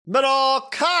Middle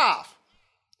cough.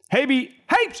 Hey,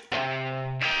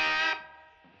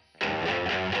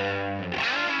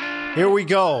 Here we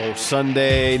go.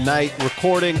 Sunday night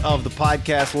recording of the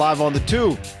podcast live on the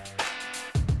Tube.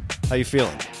 How you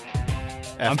feeling?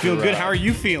 I'm feeling good. How are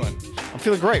you feeling? I'm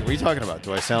feeling great. What are you talking about?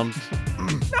 Do I sound... No.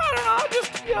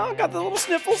 Just, I got the little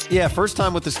sniffles. Yeah, first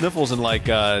time with the sniffles in like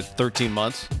 13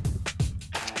 months.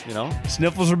 You know?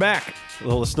 Sniffles are back.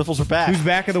 Well, the sniffles are back. Who's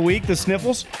back of the week? The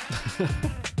sniffles?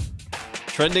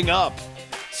 Trending up.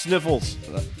 Sniffles.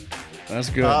 That's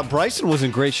good. Bryson was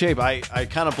in great shape. I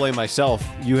kind of blame myself.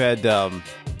 You had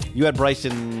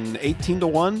Bryson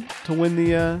 18-1 to win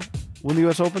the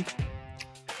U.S. Open.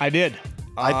 I did.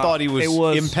 I thought he was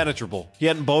impenetrable. He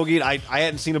hadn't bogeyed. I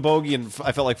hadn't seen a bogey, and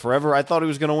I felt like forever. I thought he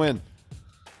was going to win.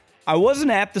 I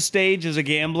wasn't at the stage as a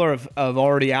gambler of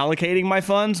already allocating my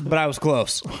funds, but I was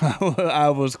close. I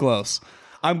was close.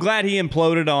 I'm glad he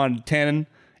imploded on 10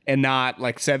 and not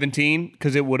like 17,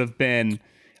 because it would have been...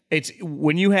 It's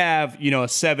when you have, a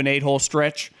 7-8 hole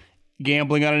stretch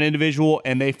gambling on an individual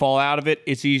and they fall out of it,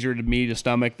 it's easier to me to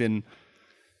stomach than...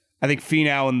 I think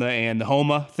Finau and the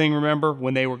Homa thing, remember?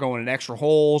 When they were going in extra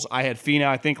holes, I had Finau,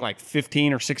 I think, like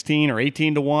 15 or 16 or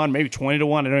 18-1, maybe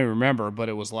 20-1. I don't even remember, but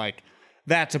it was like,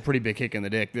 that's a pretty big kick in the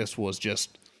dick. This was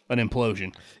just an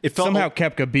implosion. It felt somehow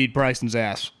Koepka beat Bryson's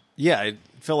ass. Yeah, it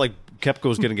felt like Koepka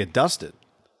was going to get dusted.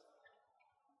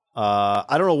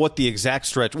 I don't know what the exact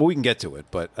stretch... Well, we can get to it,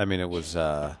 but, I mean, it was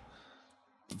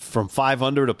from 5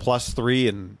 under to +3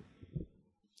 in,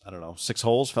 6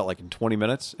 holes. Felt like in 20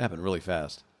 minutes. It happened really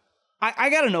fast.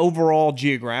 I got an overall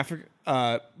geography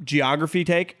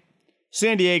take.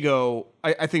 San Diego,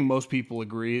 I think most people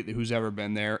agree, who's ever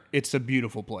been there, it's a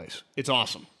beautiful place. It's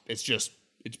awesome. It's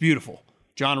beautiful.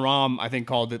 John Rahm, I think,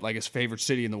 called it like his favorite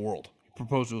city in the world. He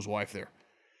proposed to his wife there.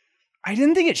 I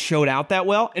didn't think it showed out that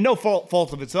well, and no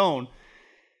fault of its own.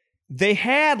 They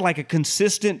had like a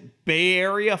consistent Bay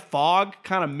Area fog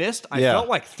kind of mist. I felt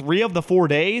like 3 of the 4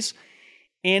 days,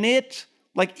 and it,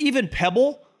 like even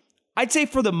Pebble, I'd say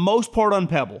for the most part on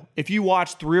Pebble, if you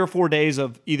watch 3 or 4 days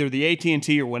of either the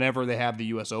AT&T or whenever they have the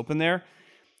U.S. Open there,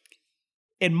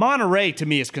 and Monterey to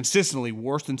me is consistently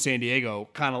worse than San Diego.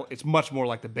 It's much more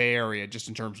like the Bay Area just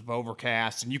in terms of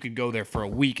overcast, and you could go there for a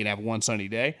week and have one sunny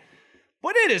day.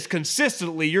 But it is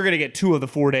consistently, you're going to get 2 of the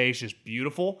 4 days just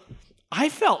beautiful. I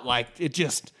felt like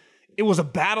it was a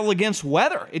battle against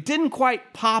weather. It didn't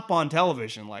quite pop on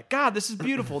television like, God, this is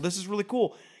beautiful. This is really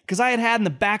cool. Because I had in the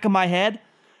back of my head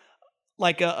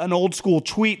like an old school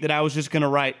tweet that I was just going to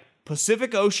write,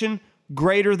 Pacific Ocean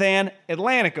greater than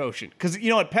Atlantic Ocean. Because,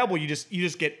 at Pebble, you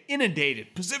just get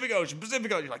inundated. Pacific Ocean.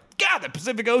 You're like, God, the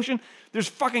Pacific Ocean. There's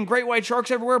fucking great white sharks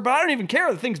everywhere, but I don't even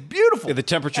care. The thing's beautiful. Yeah, the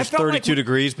temperature's 32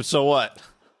 degrees, but so what?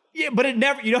 Yeah, but it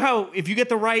never. You know how if you get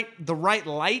the right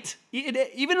light,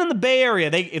 even in the Bay Area,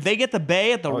 if they get the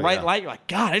bay at the right light, you're like,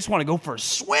 God, I just want to go for a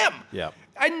swim. Yeah.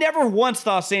 I never once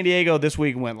thought San Diego this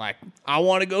week went like, I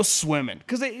want to go swimming,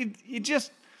 because it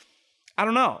just. I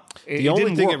don't know. The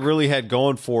only thing it really had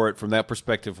going for it from that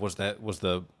perspective was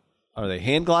are they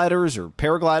hand gliders or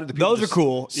paragliders? Those are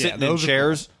cool. Sitting in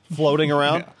chairs, floating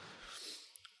around. Yeah.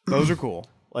 Those are cool.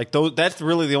 Like those, that's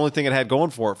really the only thing it had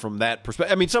going for it from that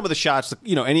perspective. I mean, some of the shots,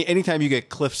 anytime you get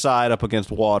cliffside up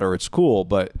against water, it's cool.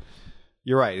 But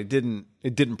you're right, it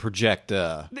didn't project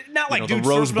not like the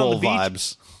Rose Bowl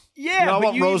vibes. Yeah,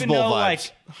 but you Rose Bowl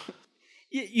vibes.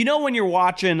 Like, when you're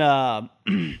watching.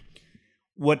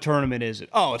 What tournament is it?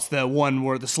 Oh, it's the one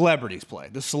where the celebrities play.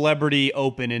 The Celebrity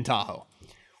Open in Tahoe.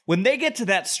 When they get to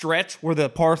that stretch where the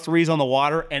par 3's on the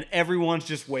water and everyone's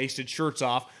just wasted, shirts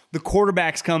off, the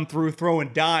quarterbacks come through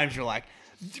throwing dimes, you're like,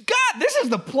 God, this is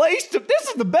the place this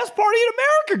is the best party in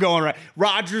America going right.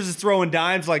 Rogers is throwing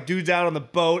dimes like dudes out on the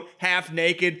boat, half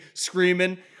naked,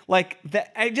 screaming. Like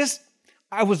that,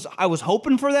 I was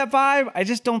hoping for that vibe. I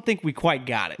just don't think we quite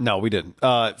got it. No, we didn't.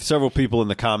 Several people in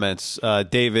the comments,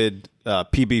 David,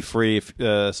 PB Free,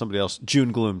 somebody else,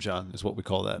 June Gloom, John, is what we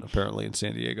call that apparently in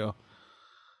San Diego.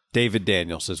 David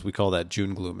Daniel says we call that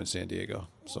June Gloom in San Diego.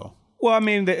 So, well, I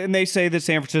mean, and they say that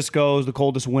San Francisco is the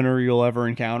coldest winter you'll ever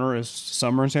encounter is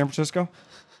summer in San Francisco.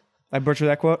 I butchered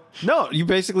that quote? No, you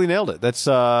basically nailed it. That's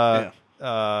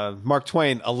Mark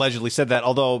Twain allegedly said that,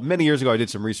 although many years ago I did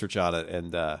some research on it,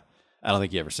 and I don't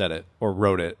think he ever said it or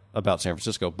wrote it about San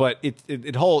Francisco, but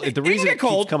the reason it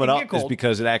keeps coming up is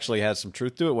because it actually has some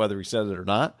truth to it, whether he said it or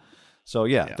not. So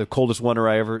the coldest winter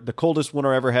I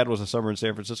ever had was a summer in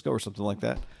San Francisco or something like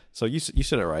that. So you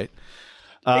said it right.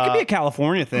 It could be a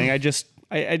California thing.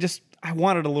 I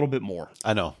wanted a little bit more.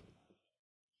 I know.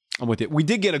 I'm with you. We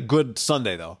did get a good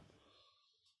Sunday though.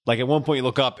 Like at one point you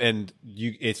look up and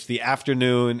it's the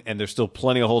afternoon and there's still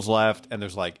plenty of holes left and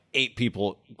there's like 8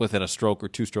 people within a stroke or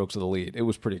 2 strokes of the lead. It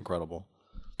was pretty incredible.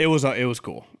 It was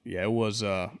cool. Yeah, it was.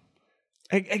 The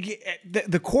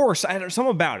course, I don't know,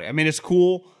 something about it. I mean, it's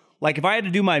cool. Like if I had to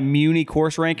do my Muni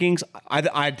course rankings,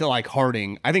 I'd like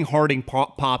Harding. I think Harding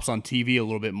pops on TV a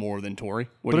little bit more than Torrey.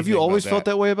 But have you always felt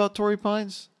that way about Torrey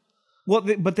Pines? Well,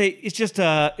 it's just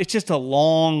a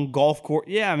long golf course.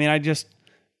 Yeah, I mean,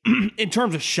 in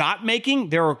terms of shot making,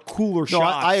 there are cooler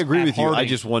shots. I agree with Harding. you. I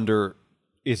just wonder,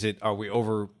 are we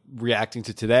overreacting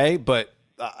to today? But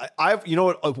you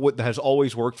know what has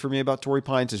always worked for me about Torrey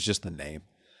Pines is just the name.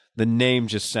 The name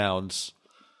just sounds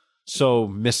so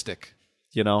mystic,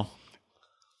 you know?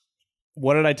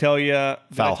 What did I tell you? Did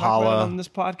Valhalla. I talk about it on this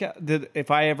podcast?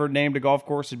 If I ever named a golf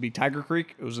course, it'd be Tiger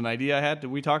Creek. It was an idea I had.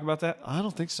 Did we talk about that? I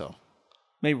don't think so.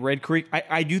 Maybe Red Creek.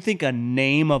 I do think a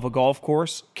name of a golf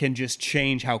course can just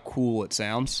change how cool it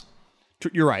sounds.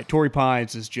 You're right. Torrey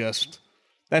Pines is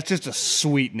that's just a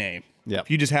sweet name. Yeah.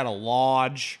 If you just had a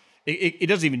lodge, it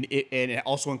doesn't even, and it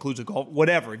also includes a golf,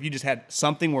 whatever. If you just had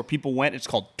something where people went, it's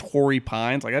called Torrey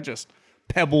Pines. Like that just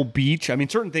Pebble Beach. I mean,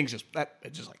 certain things it's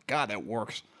just like, God, that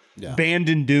works. Yeah.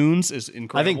 Bandon Dunes is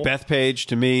incredible. I think Bethpage,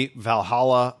 to me,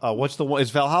 Valhalla. What's the one? Is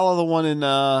Valhalla the one in?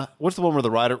 What's the one where the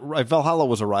Ryder? Valhalla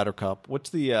was a Ryder Cup.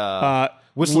 What's the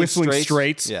Whistling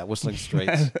Straits? Yeah, Whistling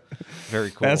Straits.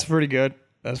 Very cool. That's pretty good.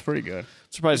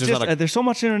 Surprised there's so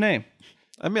much in a name.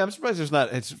 I mean, I'm surprised there's not.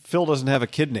 Phil doesn't have a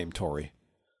kid named Torrey.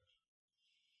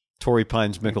 Torrey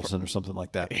Pines Mickelson or something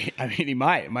like that. I mean, he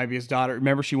might. It might be his daughter.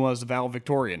 Remember, she was the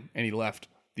valedictorian, and he left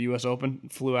the U.S. Open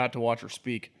and flew out to watch her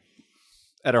speak.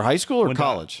 At her high school or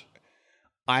college?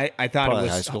 I thought Probably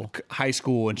it was high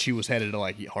school, and she was headed to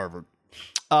like Harvard.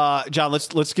 John,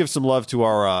 let's give some love to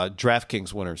our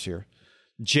DraftKings winners here.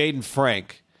 Jaden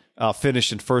Frank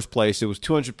finished in first place. It was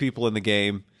 200 people in the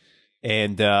game,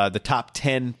 and the top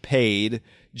 10 paid.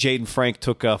 Jaden Frank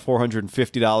took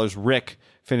 $450. Rick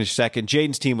finished second.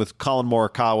 Jaden's team with Colin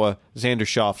Morikawa, Xander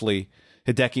Schauffele,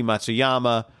 Hideki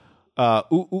Matsuyama.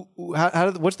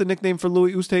 What's the nickname for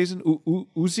Louis Oosthuizen?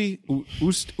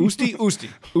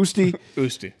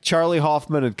 Usti. Charlie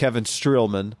Hoffman and Kevin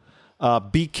Streelman.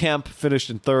 B. Kemp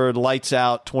finished in third. Lights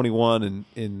Out 21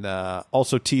 in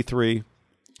also T3.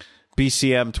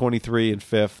 BCM 23 in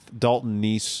fifth. Dalton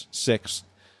Neese sixth.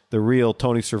 The real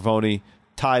Tony Cervoni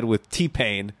tied with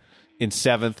T-Pain in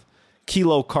seventh.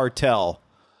 Kilo Cartel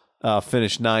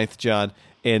finished ninth, John.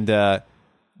 And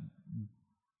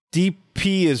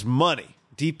DP is money.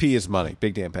 DP is money.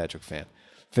 Big Dan Patrick fan.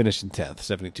 Finished in 10th.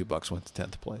 $72 went to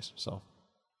 10th place. So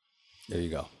there you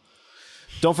go.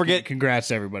 Don't forget. Congrats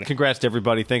to everybody. Congrats to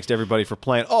everybody. Thanks to everybody for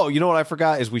playing. Oh, you know what I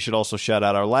forgot is we should also shout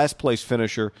out our last place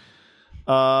finisher.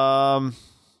 Was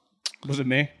it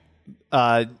me?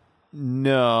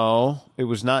 No, it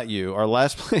was not you. Our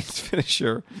last place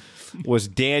finisher was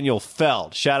Daniel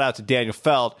Feld. Shout out to Daniel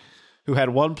Feld, who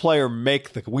had one player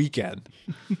make the weekend,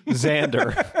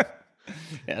 Xander.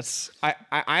 Yes.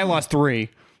 I lost 3.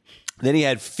 Then he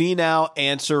had Finau,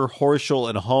 Answer, Horschel,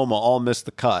 and Homa all missed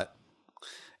the cut.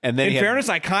 And then in fairness,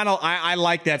 I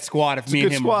like that squad if me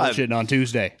and him squad. were bullshitting on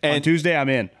Tuesday. On Tuesday, I'm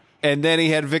in. And then he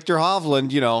had Victor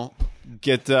Hovland,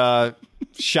 get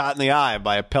shot in the eye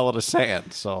by a pellet of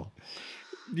sand. So,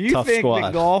 do you think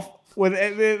that golf, when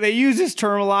they use this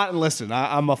term a lot, and listen,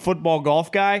 I'm a football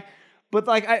golf guy, but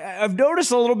like I've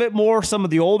noticed a little bit more some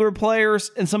of the older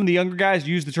players and some of the younger guys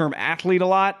use the term athlete a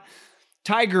lot.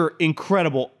 Tiger,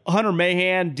 incredible. Hunter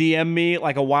Mahan DM'd me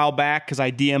like a while back because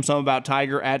I DM'd something about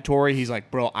Tiger at Torrey. He's like,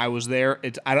 bro, I was there.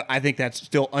 I think that's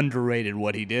still underrated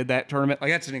what he did that tournament.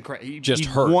 Like that's an incredible. He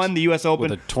hurt won the U.S. Open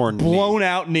with a torn blown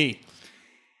out knee.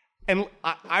 And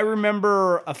I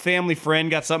remember a family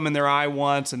friend got something in their eye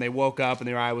once, and they woke up and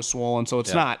their eye was swollen. So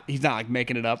he's not like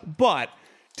making it up, but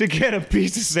to get a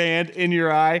piece of sand in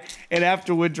your eye and have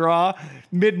to withdraw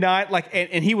midnight,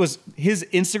 and his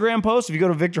Instagram post, if you go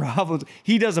to Victor Hovland,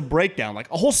 he does a breakdown,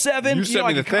 like a whole 7. You sent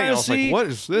me the thing. I was like, what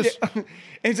is this? Yeah.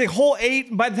 And it's like whole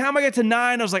 8. By the time I got to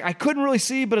 9, I was like, I couldn't really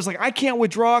see, but it's like, I can't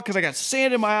withdraw because I got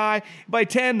sand in my eye. By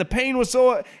 10, the pain was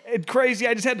so crazy,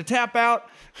 I just had to tap out.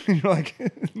 You're like,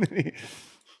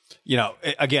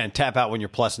 again, tap out when you're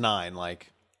 +9,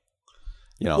 like,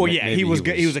 Well, yeah, he was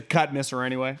a cut misser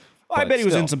anyway. Well, I bet he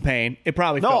was in some pain. It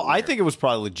probably felt I weird. think it was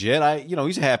probably legit.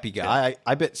 He's a happy guy. Yeah.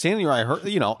 I bet sand in your eye hurt.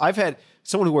 I've had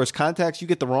someone who wears contacts. You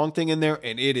get the wrong thing in there,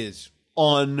 and it is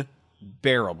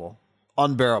unbearable.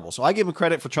 So I give him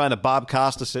credit for trying to Bob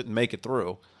Costas it and make it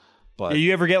through. But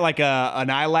you ever get like an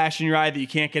eyelash in your eye that you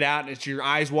can't get out, and it's your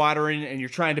eyes watering, and you're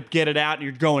trying to get it out, and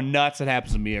you're going nuts? That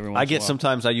happens to me every once in a while.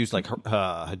 Sometimes I use like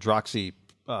hydroxy.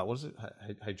 What is it?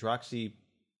 Hydroxy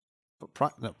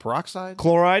Peroxide?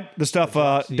 Chloride, the stuff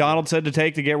Donald said to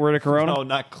take to get rid of corona. No,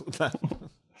 not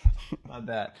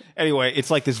that. Anyway, it's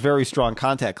like this very strong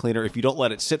contact cleaner. If you don't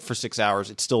let it sit for 6 hours,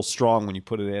 it's still strong when you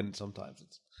put it in. Sometimes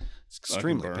it's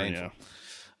extremely painful.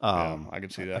 Yeah. I can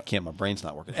see that. I can't. My brain's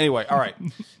not working. Anyway, all right.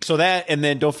 So that, and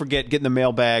then don't forget, get in the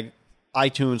mailbag,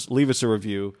 iTunes, leave us a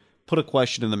review, put a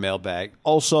question in the mailbag.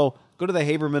 Also, go to the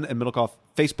Haberman and Middlecoff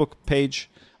Facebook page.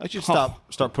 I should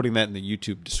start putting that in the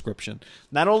YouTube description.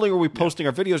 Not only are we posting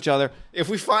our videos down there, if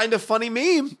we find a funny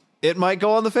meme, it might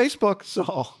go on the Facebook.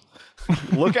 So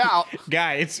look out.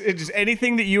 Guy, it's just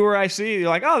anything that you or I see, you're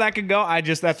like, oh, that could go.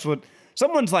 That's what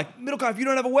someone's like, Middlecoff, you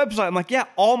don't have a website. I'm like, yeah,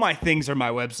 all my things are my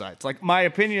websites. Like my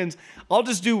opinions, I'll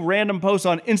just do random posts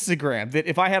on Instagram that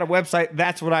if I had a website,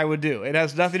 that's what I would do. It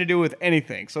has nothing to do with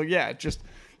anything. So yeah,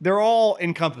 they're all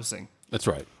encompassing. That's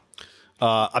right.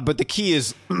 But the key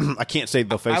is, I can't say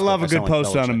the Facebook. I love a good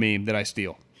post on a meme that I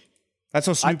steal. That's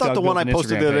how Snoop Dogg I thought the one I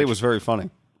posted the other day was very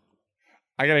funny.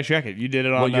 I got to check it. You did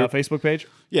it on your Facebook page?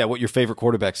 Yeah, what your favorite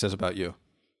quarterback says about you.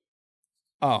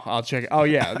 Oh, I'll check it. Oh,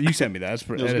 yeah. You sent me that.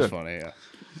 That is funny, yeah.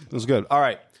 It was good. All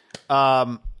right.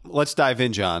 Let's dive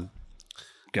in, John.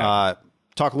 Talk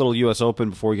a little U.S. Open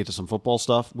before we get to some football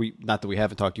stuff. Not that we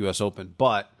haven't talked U.S. Open,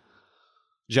 but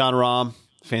John Rahm,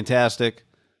 fantastic.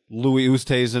 Louis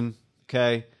Oosthuizen,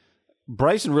 okay.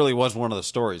 Bryson really was one of the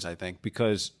stories, I think,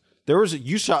 because there was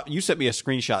you sent me a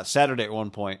screenshot Saturday at one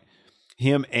point.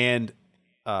 Him and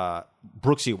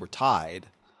Brooksy were tied.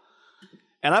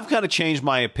 And I've kind of changed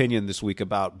my opinion this week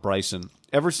about Bryson.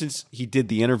 Ever since he did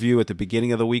the interview at the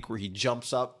beginning of the week where he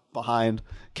jumps up behind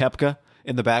Koepka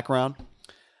in the background,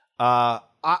 I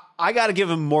got to give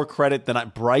him more credit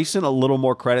than Bryson, a little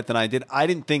more credit than I did. I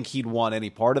didn't think he'd want any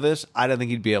part of this. I didn't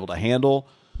think he'd be able to handle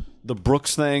the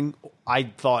Brooks thing. I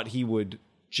thought he would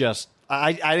just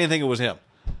I didn't think it was him.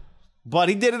 But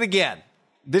he did it again,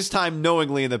 this time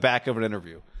knowingly in the back of an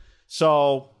interview.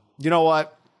 So, you know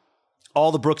what?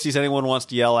 All the Brooksies anyone wants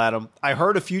to yell at him. I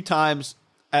heard a few times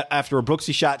after a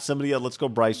Brooksy shot, somebody yelled, let's go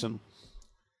Bryson.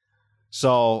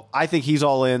 So I think he's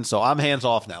all in. So I'm hands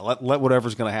off now. Let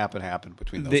whatever's going to happen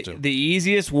between those two. The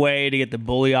easiest way to get the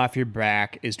bully off your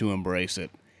back is to embrace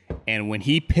it. And when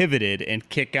he pivoted and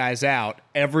kicked guys out,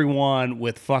 everyone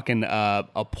with fucking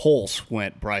a pulse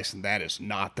went, Bryson, that is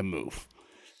not the move.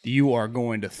 You are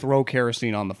going to throw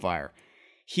kerosene on the fire.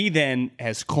 He then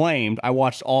has claimed, I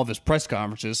watched all of his press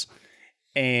conferences,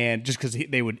 and just because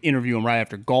they would interview him right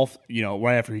after golf,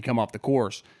 right after he come off the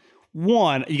course.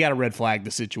 One, you got to red flag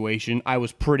the situation. I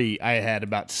had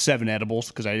about 7 edibles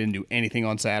because I didn't do anything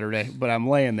on Saturday, but I'm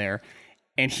laying there.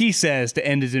 And he says to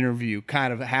end his interview,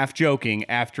 kind of half joking,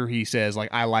 after he says, like,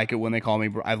 I like it when they call me,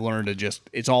 I've learned to just,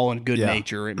 it's all in good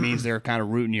nature. It means they're kind of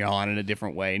rooting you on in a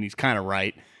different way. And he's kind of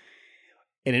right.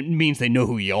 And it means they know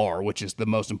who you are, which is the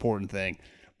most important thing.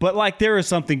 But, like, there is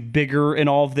something bigger in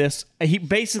all of this. He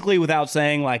basically, without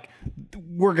saying, like,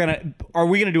 are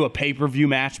we going to do a pay-per-view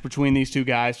match between these two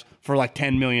guys for, like,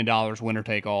 $10 million winner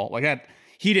take all? Like, that,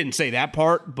 he didn't say that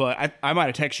part, but I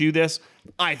might have texted you this.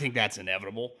 I think that's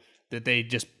inevitable, that they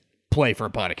just play for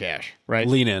a pot of cash, right?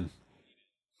 Lean in.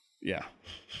 Yeah.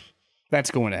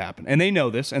 That's going to happen. And they know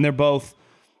this, and they're both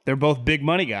big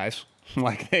money guys.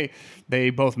 Like, they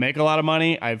both make a lot of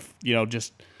money. I've,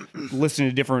 just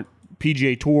listened to different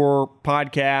PGA Tour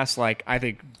podcasts. Like, I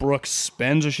think Brooks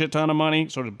spends a shit ton of money.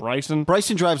 So does Bryson.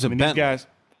 Bryson drives a Bentley. These guys,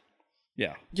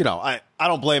 yeah. I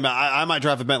don't blame him. I might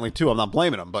drive a Bentley too. I'm not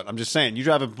blaming him, but I'm just saying, you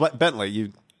drive a Bentley,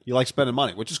 you like spending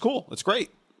money, which is cool. It's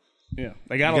great. Yeah,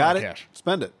 they got a lot of cash.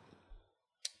 Spend it.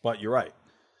 But you're right.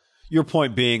 Your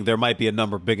point being, there might be a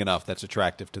number big enough that's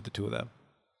attractive to the two of them.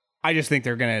 I just think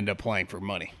they're going to end up playing for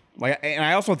money. And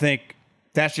I also think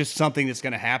that's just something that's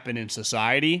going to happen in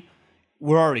society.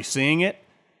 We're already seeing it.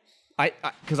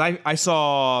 Because I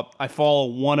follow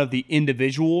one of the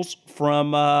individuals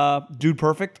from Dude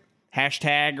Perfect,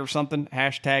 hashtag or something,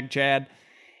 hashtag Chad.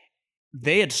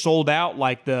 They had sold out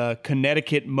like the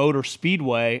Connecticut Motor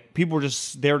Speedway. People were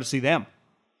just there to see them.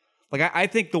 Like, I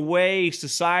think the way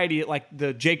society, like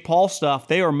the Jake Paul stuff,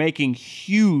 they are making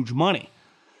huge money.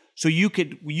 So you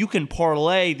can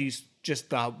parlay these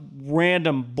just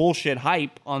random bullshit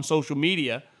hype on social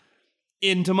media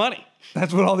into money.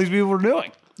 That's what all these people are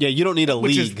doing. Yeah, you don't need a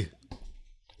league.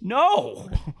 No.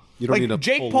 You don't need a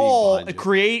Jake Paul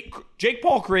Jake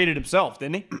Paul created himself,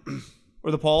 didn't he?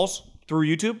 Or the Pauls through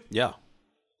YouTube? Yeah.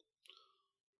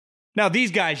 Now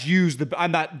these guys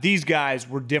these guys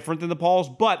were different than the Pauls,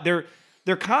 but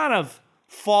they're kind of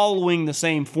following the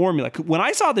same formula. When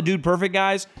I saw the Dude Perfect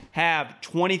guys have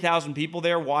 20,000 people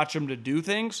there watch them to do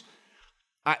things,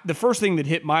 the first thing that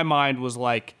hit my mind was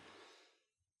like,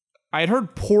 I had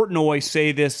heard Portnoy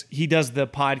say this. He does the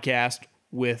podcast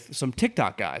with some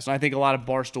TikTok guys. And I think a lot of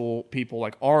Barstool people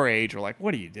like our age are like,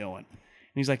 what are you doing? And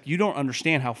he's like, you don't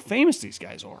understand how famous these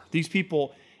guys are. These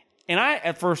people. And I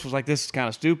at first was like, this is kind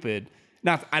of stupid.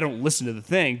 Not I don't listen to the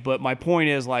thing, but my point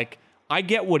is like, I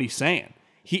get what he's saying.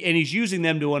 He's using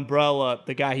them to umbrella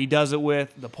the guy he does it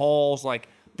with, the Pauls. Like,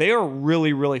 they are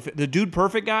really, really the Dude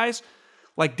Perfect guys.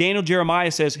 Like Daniel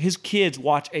Jeremiah says, his kids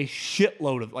watch a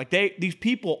shitload of these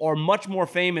people are much more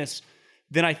famous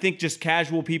than I think just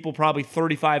casual people, probably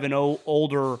 35 and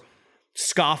older,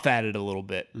 scoff at it a little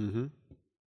bit. Mm-hmm.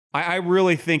 I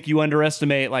really think you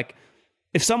underestimate, like,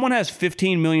 if someone has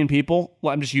 15 million people,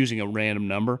 well, I'm just using a random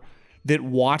number, that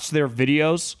watch their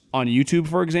videos on YouTube,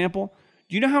 for example,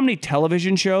 do you know how many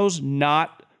television shows,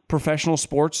 not professional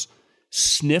sports,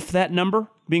 sniff that number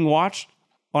being watched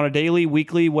on a daily,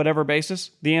 weekly, whatever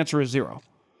basis? The answer is 0.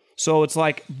 So it's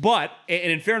like, but,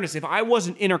 and in fairness, if I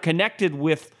wasn't interconnected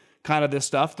with kind of this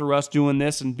stuff through us doing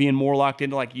this and being more locked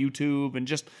into like YouTube and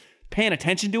just paying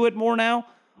attention to it more now,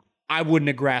 I wouldn't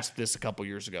have grasped this a couple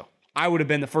years ago. I would have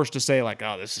been the first to say like,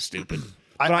 oh, this is stupid.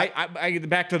 But I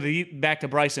back to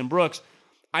Bryson Brooks,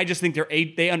 I just think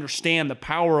they understand the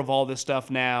power of all this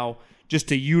stuff now just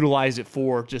to utilize it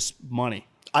for just money.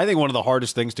 I think one of the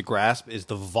hardest things to grasp is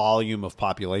the volume of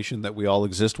population that we all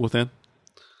exist within,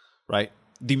 right?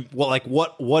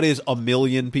 What is 1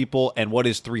 million people, and what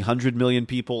is 300 million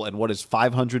people, and what is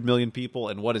 500 million people,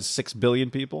 and what is 6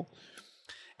 billion people?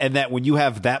 And that when you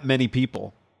have that many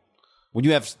people, when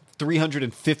you have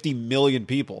 350 million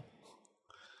people,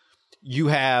 you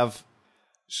have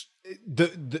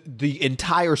the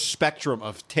entire spectrum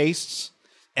of tastes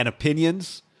and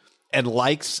opinions and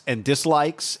likes and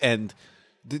dislikes, and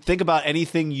think about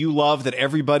anything you love that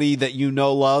everybody that you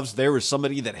know loves. There is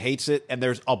somebody that hates it, and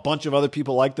there's a bunch of other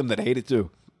people like them that hate it too.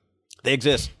 They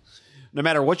exist. No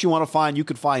matter what you want to find, you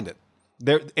can find it.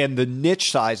 There, and the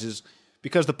niche sizes,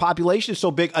 because the population is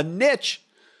so big, a niche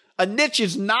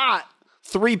is not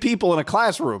 3 people in a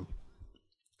classroom.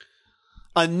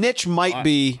 A niche might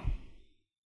be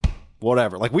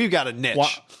whatever. Like, we've got a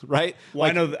niche, right?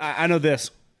 Well, like, I know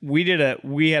this. We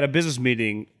had a business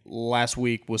meeting last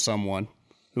week with someone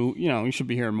who, you should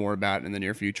be hearing more about in the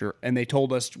near future. And they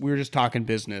told us, we were just talking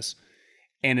business.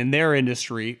 And in their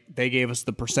industry, they gave us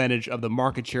the percentage of the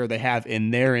market share they have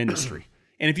in their industry.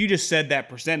 And if you just said that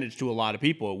percentage to a lot of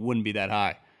people, it wouldn't be that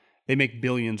high. They make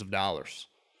billions of dollars.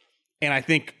 And I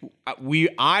think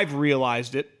I've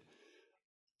realized it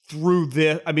through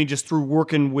this. I mean, just through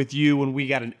working with you when we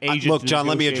got an agent. Look, John,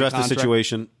 let me address the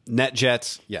situation.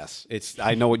 NetJets, yes.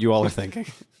 I know what you all are thinking.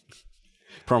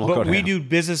 But we do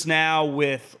business now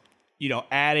with,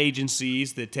 ad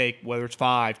agencies that take, whether it's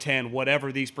 5, 10,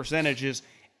 whatever these percentages.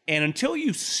 And until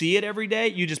you see it every day,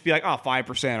 you just be like, 5%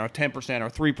 or 10% or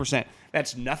 3%.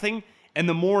 That's nothing. And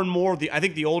the more and more, I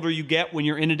think the older you get when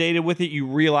you're inundated with it, you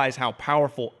realize how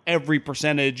powerful every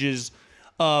percentage is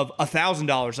of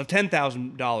 $1,000, of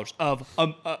 $10,000,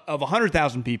 of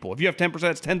 100,000 people. If you have 10%,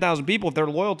 it's 10,000 people. If they're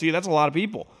loyal to you, that's a lot of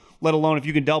people, let alone if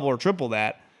you can double or triple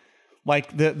that.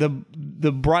 Like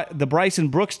the Bryson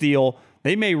Brooks deal,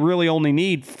 they may really only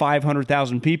need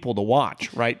 500,000 people to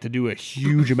watch, right, to do a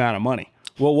huge amount of money.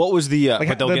 Well, what was the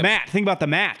match? Think about the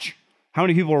match. How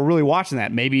many people are really watching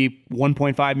that? Maybe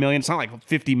 1.5 million. It's not like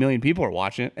 50 million people are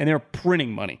watching it, and they're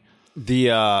printing money.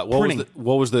 What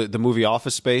was the movie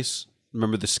Office Space?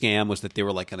 Remember the scam was that they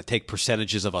were like going to take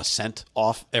percentages of a cent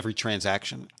off every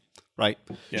transaction, right?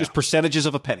 Yeah. Just percentages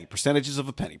of a penny, percentages of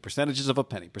a penny, percentages of a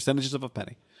penny, percentages of a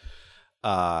penny.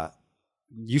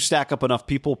 You stack up enough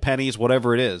people, pennies,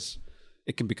 whatever it is,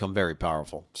 it can become very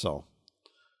powerful. So,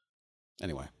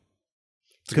 anyway,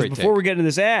 because before we get into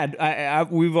this ad,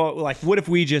 we've what if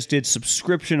we just did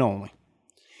subscription only?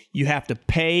 You have to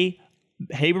pay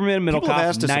Haberman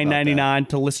Middlecoff $9.99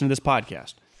 to listen to this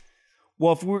podcast.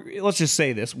 Well, let's just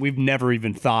say this: we've never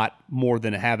even thought more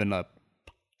than having a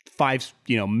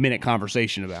 5-minute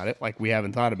conversation about it. Like, we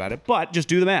haven't thought about it, but just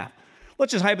do the math.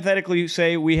 Let's just hypothetically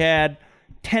say we had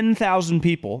 10,000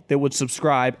 people that would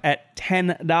subscribe at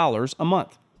 $10 a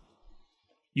month.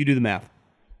 You do the math.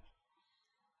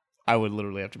 I would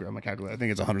literally have to grab my calculator. I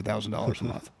think it's $100,000 a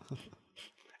month.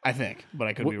 I think, but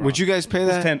I could be wrong. Would you guys pay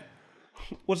that?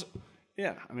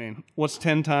 What's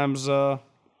 10 times? No,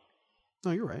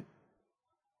 you're right.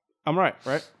 I'm right?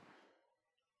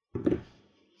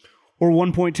 Or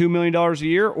 $1.2 million a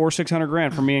year, or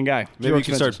 $600,000 for me and Guy. Maybe you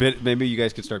can start maybe you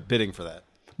guys could start bidding for that.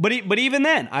 But even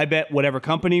then, I bet whatever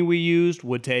company we used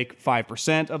would take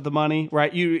 5% of the money,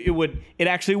 right? It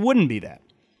actually wouldn't be that.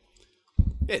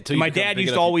 Yeah, my dad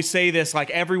used to always say this, like,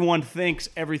 everyone thinks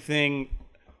everything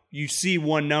you see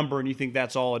one number and you think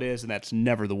that's all it is, and that's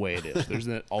never the way it is. There's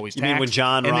always tax. You mean when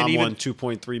John Rahm won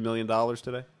 $2.3 million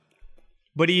today?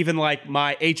 But even like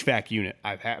my HVAC unit,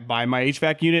 buy my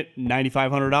HVAC unit,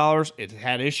 $9,500. It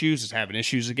had issues. It's having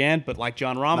issues again. But like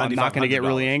John Rahm, I'm not going to get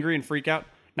really angry and freak out.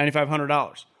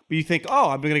 $9,500. But you think,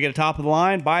 oh, I'm going to get a top of the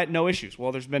line, buy it, no issues.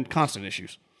 Well, there's been constant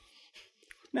issues.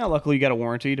 Now, luckily, you got a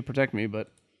warranty to protect me, but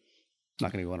I'm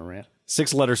not going to go on a rant.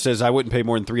 6 letter says I wouldn't pay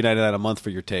more than $3.99 a month for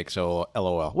your take. So,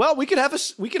 LOL. Well, we could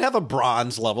have a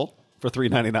bronze level for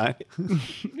 $3.99.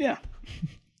 Yeah.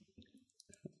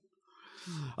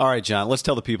 All right, John, let's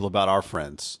tell the people about our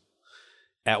friends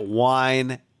at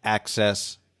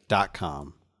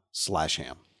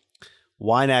wineaccess.com/ham.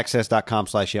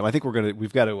 Wineaccess.com/ham. I think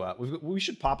we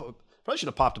should probably should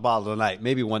have popped a bottle tonight.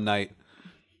 Maybe one night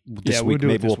this week,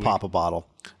 maybe we'll pop a bottle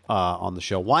on the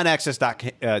show.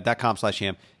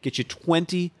 Wineaccess.com/ham. Get you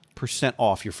 20%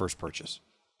 off your first purchase.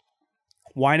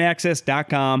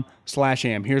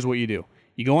 Wineaccess.com/ham. Here's what you do.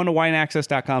 You go into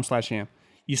wineaccess.com/ham.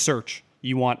 You search.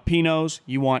 You want Pinots,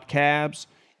 you want Cabs,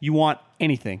 you want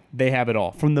anything. They have it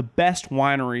all. From the best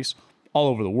wineries all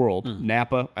over the world.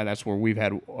 Napa, and that's where we've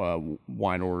had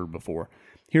wine ordered before.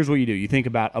 Here's what you do. You think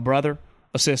about a brother,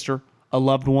 a sister, a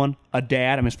loved one, a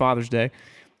dad on his Father's Day.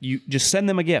 You just send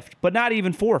them a gift, but not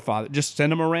even for a father. Just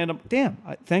send them a random,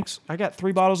 thanks. I got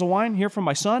 3 bottles of wine here from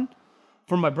my son,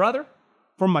 from my brother,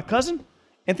 from my cousin,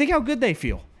 and think how good they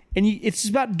feel. And it's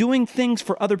about doing things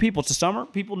for other people. It's the summer.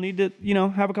 People need to,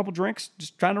 have a couple drinks,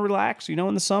 just trying to relax,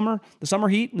 in the summer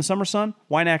heat and the summer sun.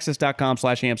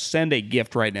 Wineaccess.com/ham. Send a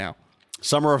gift right now.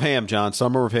 Summer of Ham, John.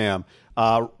 Summer of Ham.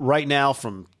 Right now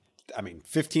from,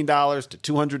 $15 to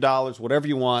 $200, whatever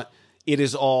you want. It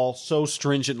is all so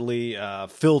stringently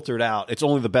filtered out. It's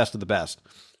only the best of the best.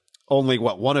 Only,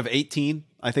 one of 18,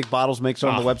 I think, bottles makes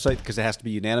on the website because it has to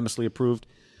be unanimously approved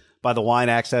by the Wine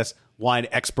Access wine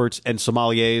experts and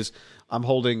sommeliers. I'm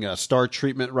holding a Star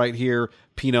Treatment right here,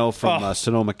 Pinot from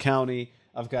Sonoma County.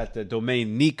 I've got the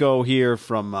Domaine Nico here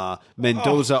from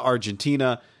Mendoza,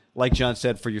 Argentina. Like John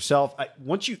said, for yourself,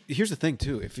 here's the thing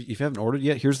too. If you haven't ordered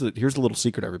yet, here's the little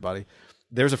secret, everybody.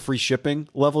 There's a free shipping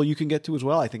level you can get to as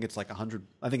well. I think it's like 100.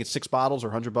 I think it's 6 bottles or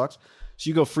 $100. So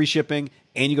you go free shipping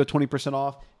and you go 20%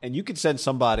 off, and you can send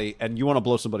somebody, and you want to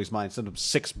blow somebody's mind, send them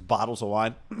 6 bottles of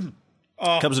wine.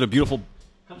 Comes in a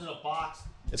box.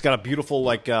 It's got a beautiful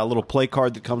little play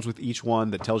card that comes with each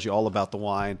one that tells you all about the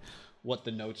wine, what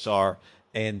the notes are,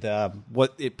 and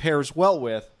what it pairs well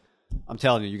with. I'm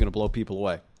telling you, you're going to blow people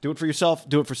away. Do it for yourself.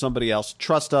 Do it for somebody else.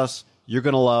 Trust us. You're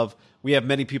going to love. We have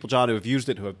many people, John, who have used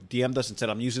it, who have DM'd us and said,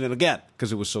 I'm using it again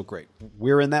because it was so great.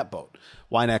 We're in that boat.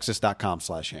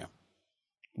 Wineaccess.com/ham.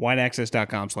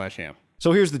 Wineaccess.com/ham.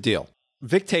 So here's the deal.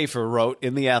 Vic Tafur wrote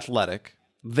in The Athletic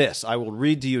this. I will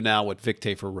read to you now what Vic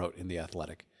Tafur wrote in The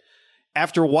Athletic.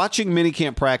 After watching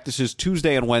minicamp practices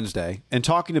Tuesday and Wednesday and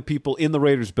talking to people in the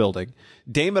Raiders building,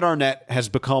 Damon Arnett has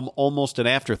become almost an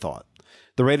afterthought.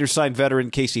 The Raiders signed veteran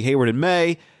Casey Hayward in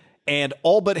May and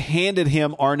all but handed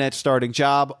him Arnett's starting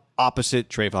job opposite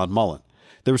Trayvon Mullen.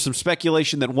 There was some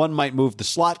speculation that one might move the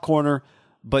slot corner,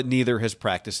 but neither has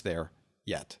practiced there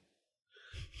yet.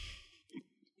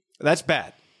 That's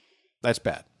bad.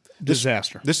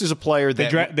 Disaster. This is a player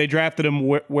that... They drafted him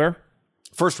where?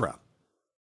 First round.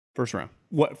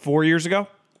 What, 4 years ago?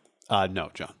 No,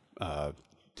 John.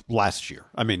 Last year.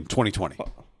 2020.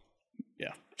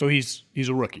 Yeah. So he's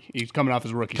a rookie. He's coming off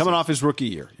his rookie season. Off his rookie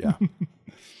year, yeah.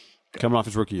 Coming off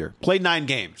his rookie year. Played 9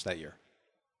 games that year.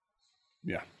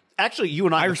 Yeah. Actually, you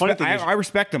and I respect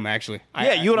him, actually.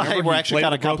 Yeah, you and I were actually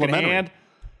kind of complimentary.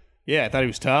 Yeah, I thought he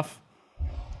was tough.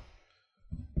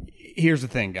 Here's the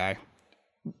thing, guy.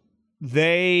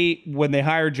 When they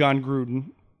hired John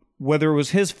Gruden, whether it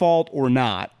was his fault or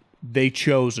not, they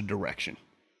chose a direction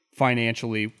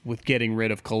financially with getting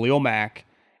rid of Khalil Mack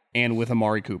and with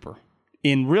Amari Cooper.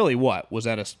 In really was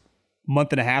that a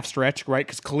month and a half stretch, right?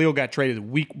 Because Khalil got traded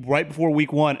right before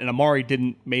week 1, and Amari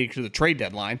didn't make it to the trade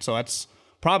deadline, so that's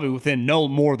probably within no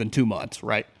more than 2 months,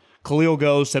 right? Khalil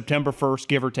goes September 1st,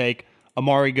 give or take.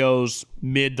 Amari goes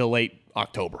mid to late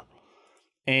October.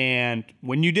 And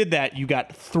when you did that, you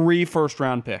got 3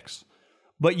 first-round picks.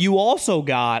 But you also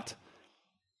got...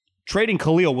 Trading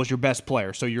Khalil was your best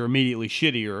player, so you're immediately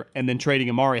shittier, and then trading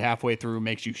Amari halfway through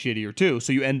makes you shittier too,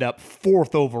 so you end up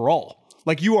 4th overall.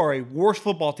 Like, you are a worse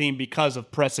football team because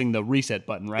of pressing the reset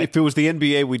button, right? If it was the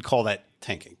NBA, we'd call that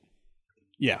tanking.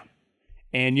 Yeah.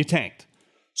 And you tanked.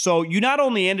 So you not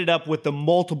only ended up with the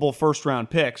multiple first-round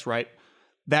picks, right?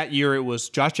 That year it was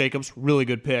Josh Jacobs, really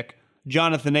good pick.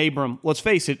 Jonathan Abram, let's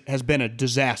face it, has been a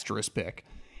disastrous pick.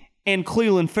 And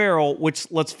Cleveland Farrell, which,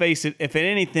 let's face it, if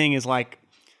anything is like...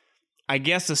 I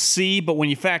guess a C, but when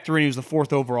you factor in he was the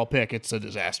 4th overall pick, it's a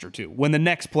disaster too. When the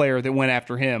next player that went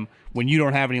after him, when you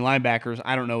don't have any linebackers,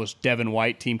 I don't know, is Devin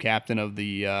White, team captain of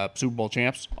the Super Bowl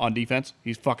champs on defense.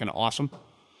 He's fucking awesome.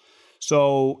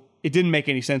 So it didn't make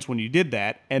any sense when you did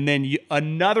that. And then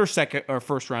another second or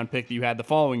first round pick that you had the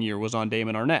following year was on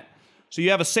Damon Arnett. So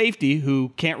you have a safety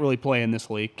who can't really play in this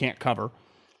league, can't cover.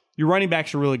 Your running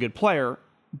back's a really good player.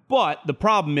 But the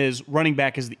problem is running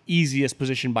back is the easiest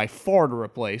position by far to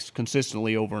replace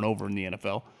consistently over and over in the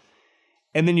NFL.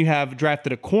 And then you have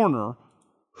drafted a corner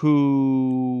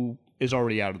who is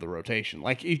already out of the rotation.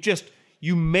 Like,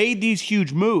 you made these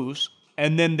huge moves,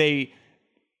 and then they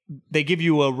give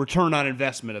you a return on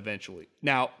investment eventually.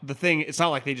 Now, the thing, it's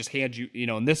not like they just hand you,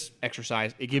 in this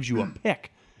exercise, it gives you a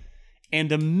pick. And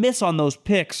to miss on those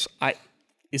picks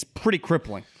is pretty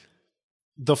crippling.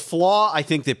 The flaw I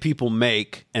think that people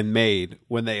make and made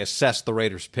when they assess the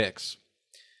Raiders' picks,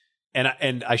 and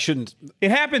I shouldn't. It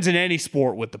happens in any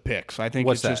sport with the picks. I think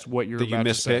it's just what you're that about you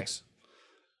miss to say. picks.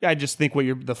 I just think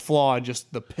the flaw in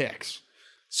just the picks.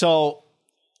 So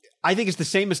I think it's the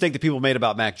same mistake that people made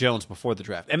about Mac Jones before the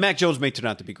draft, and Mac Jones may turn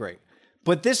out to be great.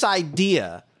 But this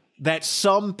idea that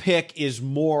some pick is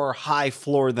more high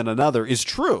floor than another is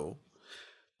true,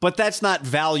 but that's not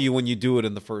value when you do it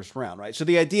in the first round, right? So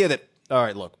the idea that, all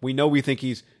right, look, we think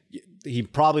he's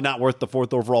probably not worth the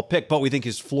 4th overall pick, but we think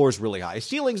his floor is really high. His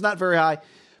ceiling's not very high,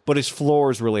 but his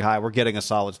floor is really high. We're getting a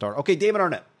solid start. Okay, David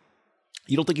Arnett.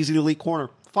 You don't think he's an elite corner?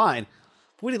 Fine.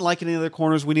 We didn't like any other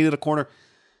corners. We needed a corner.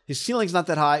 His ceiling's not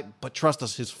that high, but trust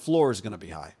us, his floor is going to be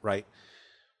high, right?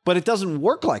 But it doesn't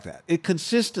work like that. It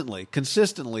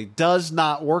consistently does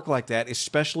not work like that,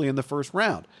 especially in the first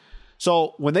round.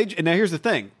 So and now here's the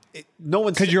thing. No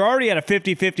one's because you're already at a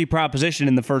 50-50 proposition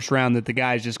in the first round that the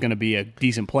guy's just going to be a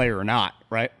decent player or not,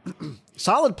 right?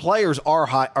 Solid players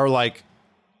are like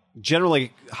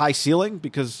generally high ceiling,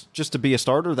 because just to be a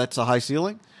starter, that's a high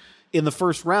ceiling. In the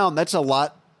first round, that's a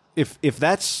lot. If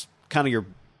that's kind of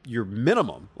your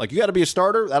minimum, like you got to be a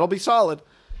starter, that'll be solid.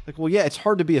 Like, well, yeah, it's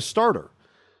hard to be a starter.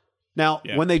 Now,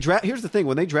 when they here's the thing: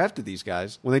 when they drafted these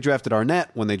guys, when they drafted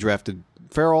Arnett, when they drafted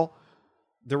Farrell,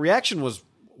 the reaction was.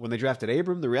 When they drafted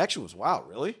Abram, the reaction was, wow,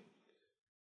 really?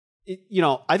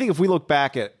 I think if we look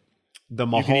back at the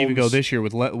Mahomes... You can even go this year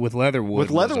with Leatherwood. With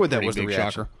Leatherwood, that was the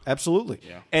reaction. Shocker. Absolutely.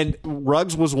 Yeah. And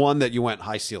Ruggs was one that you went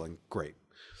high ceiling. Great.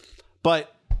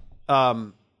 But,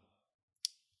 like,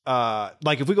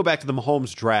 if we go back to the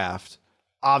Mahomes draft,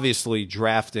 obviously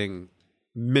drafting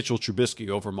Mitchell Trubisky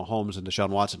over Mahomes and Deshaun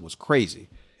Watson was crazy.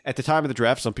 At the time of the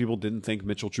draft, some people didn't think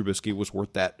Mitchell Trubisky was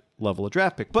worth that level of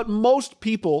draft pick. But most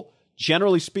people...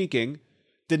 generally speaking,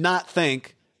 did not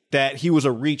think that he was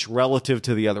a reach relative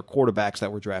to the other quarterbacks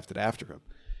that were drafted after him.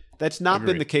 That's not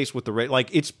been the case with the Raiders.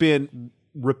 Like, it's been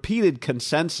repeated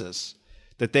consensus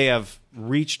that they have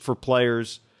reached for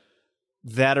players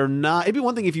that are not. It'd be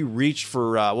one thing if you reached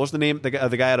for what was the name the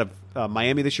guy out of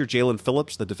Miami this year, Jalen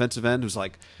Phillips, the defensive end, who's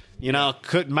like,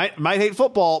 might hate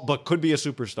football but could be a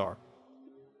superstar.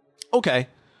 Okay,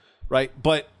 right,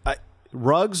 but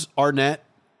Ruggs, Arnett.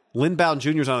 Lynn Bowden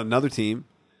Jr. is on another team.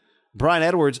 Brian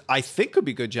Edwards, I think, could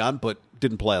be good, John, but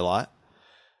didn't play a lot.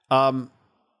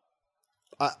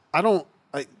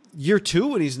 Year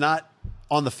 2 and he's not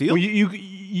on the field. Well,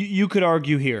 you could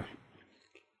argue here,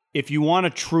 if you want to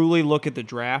truly look at the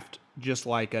draft just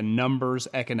like a numbers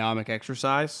economic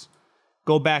exercise,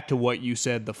 go back to what you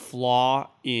said. The flaw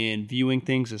in viewing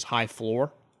things is high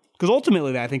floor, because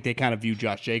ultimately I think they kind of view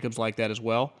Josh Jacobs like that as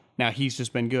well. Now he's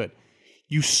just been good.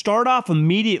 You start off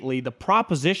immediately the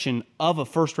proposition of a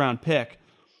first-round pick,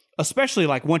 especially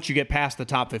like once you get past the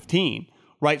top 15,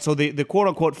 right? So the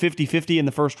quote-unquote 50-50 in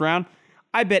the first round,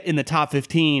 I bet in the top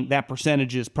 15, that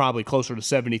percentage is probably closer to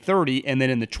 70-30, and then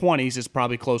in the 20s, it's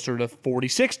probably closer to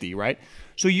 40-60, right?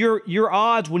 So your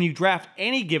odds when you draft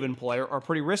any given player are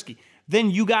pretty risky. Then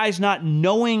you guys not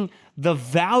knowing the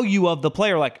value of the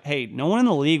player, like, hey, no one in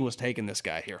the league was taking this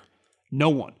guy here. No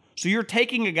one. So you're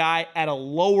taking a guy at a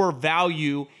lower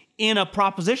value in a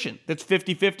proposition that's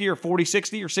 50-50 or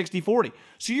 40-60 or 60-40.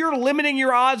 So you're limiting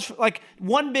your odds, like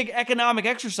one big economic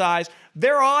exercise.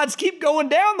 Their odds keep going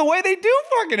down the way they do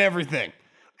fucking everything.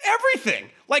 Everything.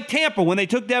 Like Tampa when they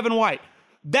took Devin White.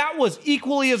 That was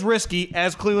equally as risky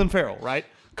as Cleveland Farrell, right?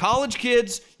 College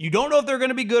kids, you don't know if they're going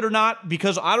to be good or not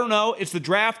because, I don't know, it's the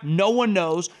draft. No one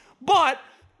knows. But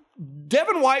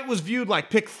Devin White was viewed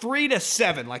like pick 3 to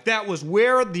 7. Like that was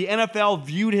where the NFL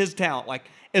viewed his talent. Like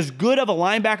as good of a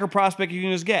linebacker prospect you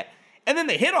can just get. And then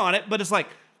they hit on it, but it's like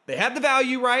they had the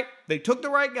value right. They took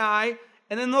the right guy,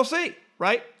 and then they'll see,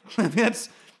 right? That's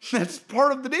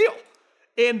part of the deal.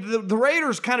 And the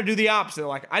Raiders kind of do the opposite. They're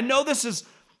like, I know this is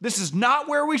This is not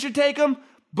where we should take him,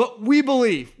 but we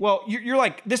believe. Well, you're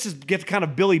like, gets kind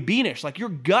of Billy Beanish. Like, your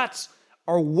guts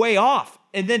are way off.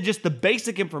 And then just the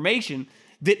basic information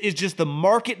that is just the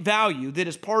market value that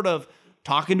is part of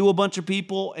talking to a bunch of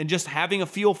people and just having a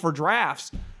feel for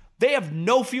drafts, they have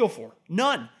no feel for it.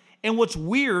 None. And what's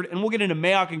weird, and we'll get into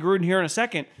Mayock and Gruden here in a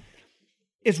second,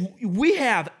 is we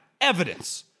have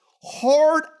evidence,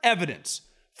 hard evidence,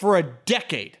 for a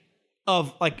decade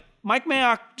of, like, Mike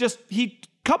Mayock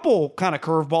couple kind of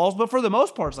curveballs, but for the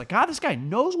most part, it's like, God, this guy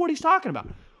knows what he's talking about.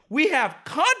 We have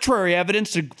contrary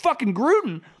evidence to fucking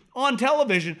Gruden on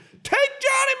television. Take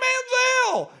Johnny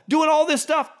Manziel doing all this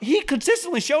stuff. He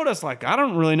consistently showed us, like, I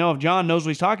don't really know if John knows what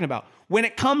he's talking about. When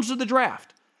it comes to the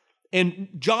draft, and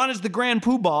John is the grand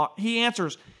poobah, he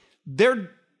answers,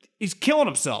 he's killing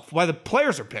himself while the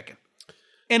players are picking.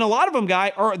 And a lot of them,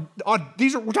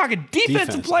 we're talking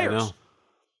defensive players.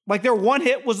 Like, their one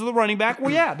hit was the running back. Well,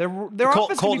 yeah, their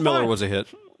offense Colton Miller was a hit.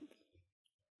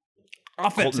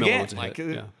 Offense again.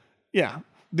 Yeah.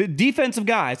 The defensive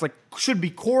guys, like, should be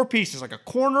core pieces, like a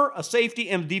corner, a safety,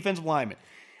 and a defensive lineman.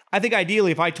 I think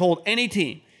ideally, if I told any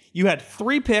team, you had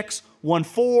 3 picks,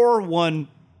 1-4,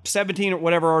 1-17, or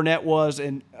whatever Arnett was,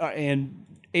 and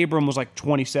Abram was like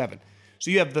 27.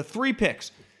 So you have the 3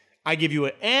 picks. I give you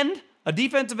an end, a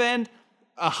defensive end,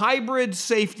 a hybrid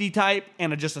safety type,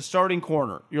 and just a starting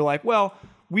corner. You're like, well,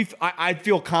 I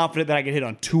feel confident that I can hit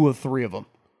on 2 or 3 of them.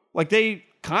 Like, they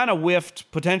kind of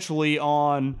whiffed potentially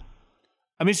on.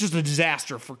 I mean, it's just a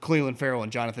disaster for Cleveland Farrell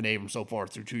and Jonathan Abram so far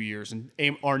through 2 years. And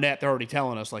Arnett, they're already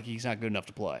telling us, like, he's not good enough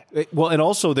to play. Well, and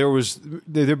also there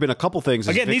have been a couple things.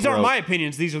 Again, these aren't my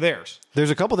opinions; these are theirs. There's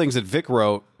a couple things that Vic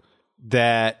wrote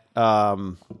that,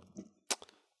 what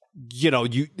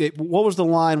was the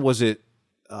line? Was it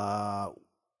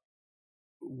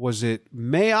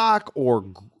Mayock or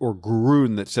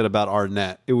Gruden that said about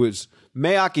Arnett? It was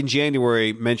Mayock in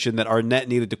January mentioned that Arnett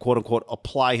needed to, quote unquote,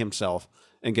 apply himself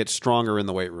and get stronger in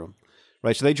the weight room,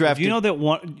 right? So they drafted. One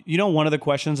of the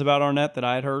questions about Arnett that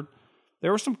I had heard,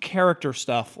 there was some character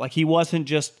stuff. Like, he wasn't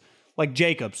just like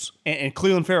Jacobs and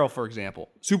Cleveland Farrell, for example,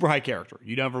 super high character.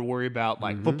 You never worry about,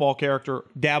 like, football character.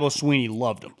 Dabo Swinney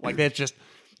loved him. Like, that's just,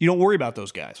 you don't worry about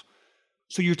those guys.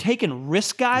 So you're taking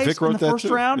risk guys in the first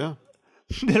round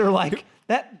that are like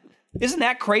that. Isn't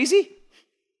that crazy?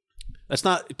 That's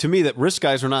not, to me, that risk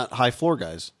guys are not high floor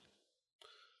guys.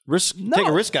 Take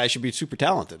a risk guy should be super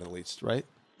talented, at least, right?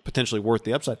 Potentially worth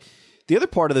the upside. The other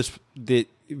part of this, that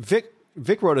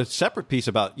Vic wrote a separate piece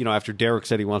about, after Derek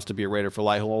said he wants to be a Raider for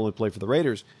life, he'll only play for the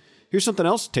Raiders. Here's something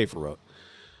else Tafer wrote.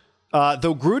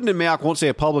 Though Gruden and Mayock won't say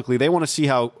it publicly, they want to see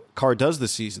how Carr does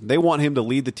this season. They want him to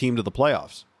lead the team to the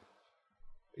playoffs.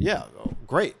 Yeah,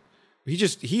 great.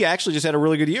 He actually just had a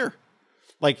really good year.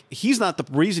 Like, he's not the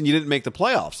reason you didn't make the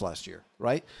playoffs last year,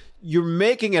 right? You're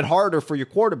making it harder for your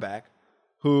quarterback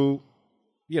who,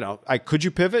 could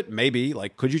you pivot? Maybe.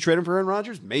 Like, could you trade him for Aaron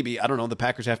Rodgers? Maybe. I don't know. The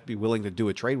Packers have to be willing to do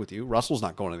a trade with you. Russell's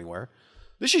not going anywhere.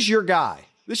 This is your guy.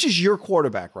 This is your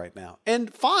quarterback right now.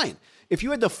 And fine. If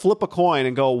you had to flip a coin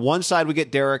and go, one side we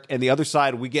get Derek and the other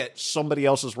side we get somebody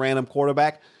else's random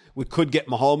quarterback, we could get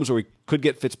Mahomes or we could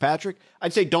get Fitzpatrick,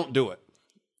 I'd say don't do it.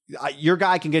 Your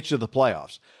guy can get you to the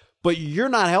playoffs. But you're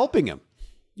not helping him.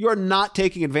 You are not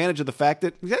taking advantage of the fact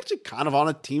that he's actually kind of on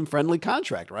a team-friendly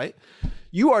contract, right?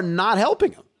 You are not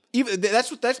helping him. Even that's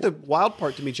the wild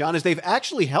part to me, John, is they've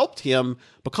actually helped him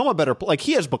become a better, like,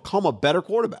 he has become a better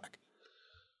quarterback,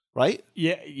 right?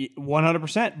 Yeah,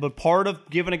 100%. But part of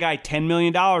giving a guy $10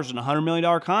 million and a $100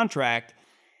 million contract,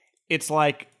 it's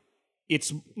like,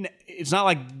 it's not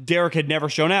like Derek had never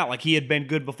shown out. Like, he had been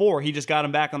good before. He just got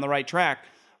him back on the right track.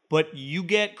 But you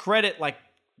get credit, like,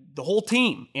 the whole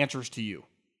team answers to you.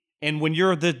 And when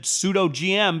you're the pseudo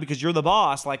GM because you're the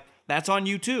boss, like, that's on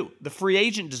you too. The free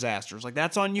agent disasters, like,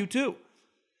 that's on you too.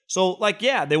 So, like,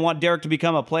 yeah, they want Derek to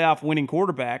become a playoff winning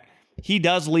quarterback. He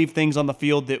does leave things on the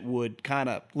field that would kind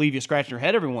of leave you scratching your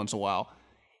head every once in a while.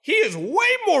 He is way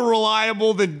more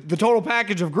reliable than the total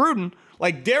package of Gruden.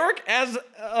 Like, Derek as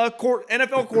a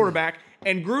NFL quarterback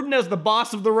and Gruden as the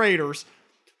boss of the Raiders,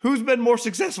 who's been more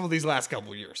successful these last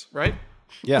couple of years, right?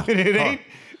 Yeah. It ain't.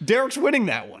 Derek's winning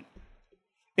that one.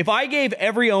 If I gave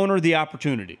every owner the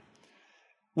opportunity,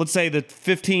 let's say the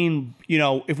 15,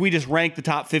 if we just rank the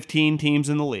top 15 teams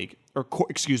in the league, or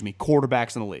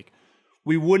quarterbacks in the league,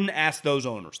 we wouldn't ask those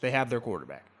owners. They have their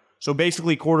quarterback. So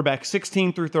basically quarterback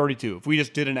 16 through 32. If we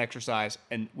just did an exercise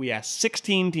and we asked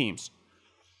 16 teams,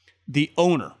 the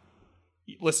owner,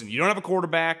 listen, you don't have a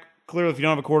quarterback. Clearly, if you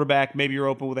don't have a quarterback, maybe you're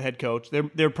open with a head coach.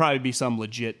 There'd probably be some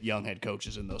legit young head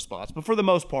coaches in those spots. But for the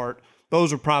most part,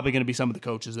 those are probably going to be some of the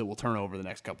coaches that will turn over the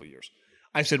next couple of years.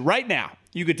 I said, right now,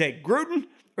 you could take Gruden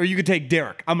or you could take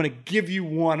Derek. I'm going to give you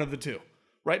one of the two,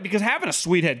 right? Because having a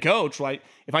sweet head coach, right?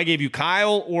 If I gave you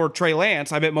Kyle or Trey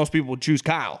Lance, I bet most people would choose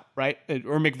Kyle, right?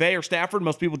 Or McVay or Stafford,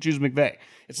 most people choose McVay.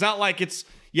 It's not like it's,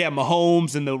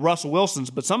 Mahomes and the Russell Wilsons,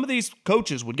 but some of these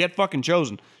coaches would get fucking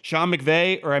chosen. Sean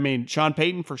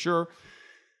Payton for sure.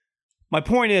 My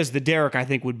point is that Derek, I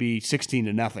think, would be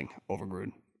 16-0 over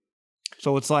Gruden.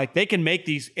 So it's like they can make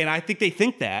these, and I think they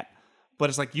think that, but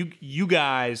it's like you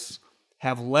guys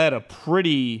have led a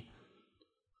pretty.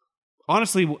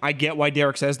 Honestly, I get why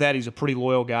Derek says that. He's a pretty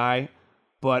loyal guy,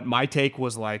 but my take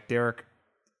was like, Derek,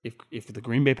 if the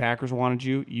Green Bay Packers wanted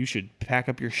you, you should pack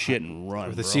up your shit and run.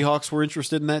 If the Seahawks were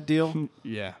interested in that deal,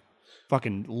 yeah,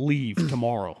 fucking leave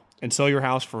tomorrow and sell your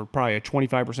house for probably a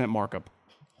 25% markup.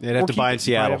 They'd have to buy in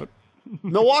Seattle.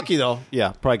 Milwaukee, though,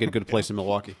 yeah, probably get a good place in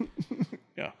Milwaukee.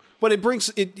 Yeah, but it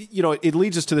brings it. It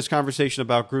leads us to this conversation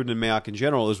about Gruden and Mayock in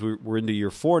general, as we're into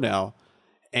year 4 now,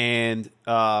 and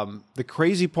the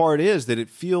crazy part is that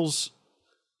it feels,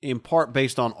 in part,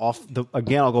 based on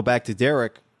again, I'll go back to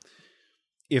Derek.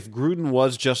 If Gruden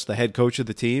was just the head coach of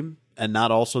the team and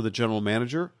not also the general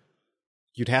manager,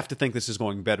 you'd have to think this is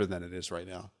going better than it is right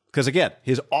now. Because again,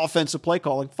 his offensive play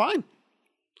calling, fine.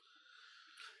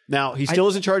 Now, he still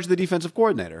is in charge of the defensive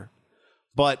coordinator,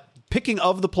 but picking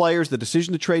of the players, the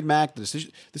decision to trade Mack, this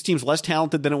team's less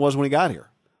talented than it was when he got here.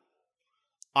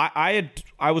 I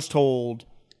was told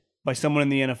by someone in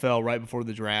the NFL right before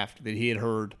the draft that he had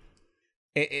heard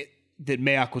that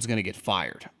Mayock was going to get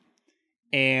fired.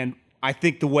 And I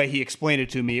think the way he explained it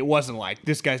to me, it wasn't like,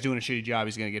 this guy's doing a shitty job,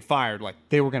 he's going to get fired. Like,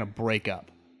 they were going to break up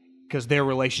because their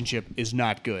relationship is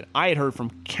not good. I had heard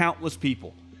from countless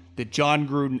people that John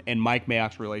Gruden and Mike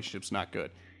Mayock's relationship's not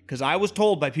good. Because I was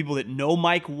told by people that know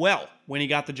Mike well when he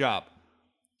got the job.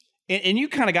 And you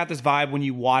kind of got this vibe when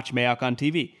you watch Mayock on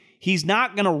TV. He's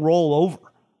not going to roll over.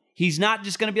 He's not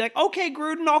just going to be like, okay,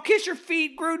 Gruden, I'll kiss your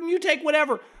feet. Gruden, you take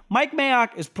whatever. Mike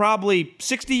Mayock is probably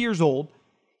 60 years old.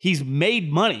 He's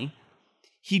made money.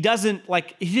 He doesn't,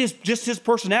 he's just his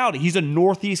personality. He's a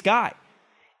Northeast guy.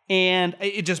 And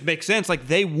it just makes sense. Like,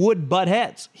 they would butt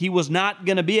heads. He was not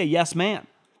going to be a yes man.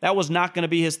 That was not going to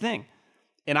be his thing.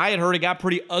 And I had heard it got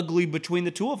pretty ugly between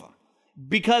the two of them.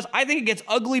 Because I think it gets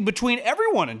ugly between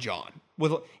everyone and John.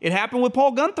 It happened with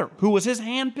Paul Guenther, who was his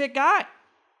hand-picked guy.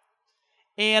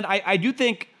 And I do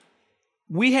think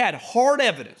we had hard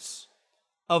evidence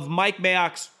of Mike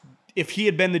Mayock's, if he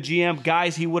had been the GM,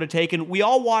 guys he would have taken. We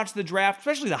all watched the draft,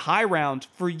 especially the high rounds,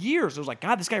 for years. It was like,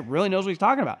 God, this guy really knows what he's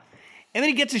talking about. And then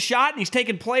he gets a shot, and he's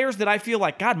taking players that I feel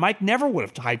like, God, Mike never would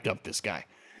have hyped up this guy.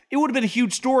 It would have been a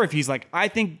huge story if he's like, I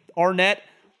think Arnett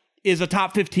is a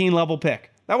top 15 level pick.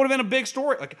 That would have been a big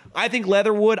story. Like, I think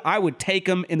Leatherwood, I would take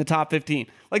him in the top 15.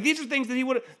 Like, these are things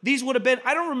that these would have been,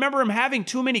 I don't remember him having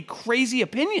too many crazy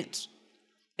opinions.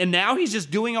 And now he's just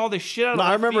doing all this shit out of the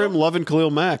I remember him loving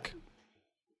Khalil Mack.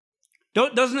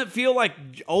 Doesn't it feel like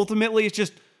ultimately it's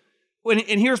just, and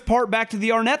here's part back to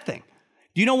the Arnett thing.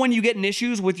 Do you know when you get in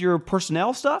issues with your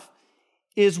personnel stuff?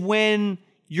 Is when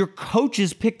your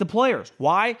coaches pick the players.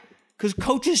 Why? Because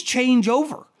coaches change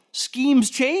over. Schemes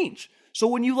change. So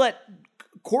when you let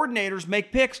coordinators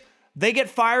make picks, they get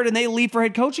fired and they leave for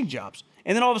head coaching jobs.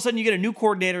 And then all of a sudden you get a new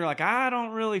coordinator like, I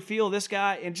don't really feel this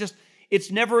guy. And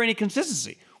it's never any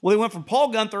consistency. Well, they went from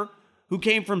Paul Guenther, who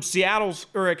came from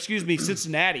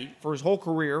Cincinnati for his whole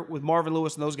career with Marvin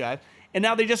Lewis and those guys. And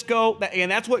now they just go, and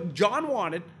that's what John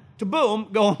wanted, to boom,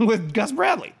 going with Gus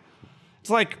Bradley. It's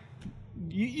like,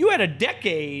 you had a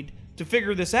decade to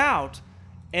figure this out,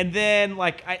 and then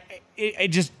it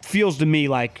just feels to me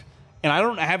like, and I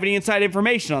don't have any inside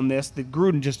information on this, that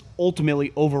Gruden just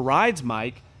ultimately overrides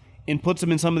Mike and puts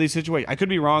him in some of these situations. I could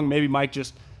be wrong. Maybe Mike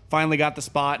just finally got the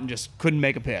spot and just couldn't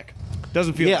make a pick.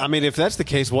 Doesn't feel. Yeah, I mean, if that's the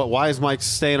case, why is Mike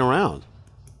staying around?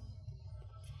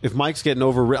 If Mike's getting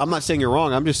I'm not saying you're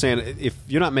wrong. I'm just saying if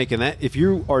you're not making that, if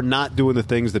you are not doing the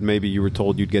things that maybe you were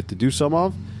told you'd get to do some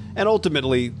of. And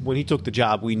ultimately, when he took the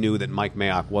job, we knew that Mike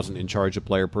Mayock wasn't in charge of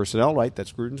player personnel, right?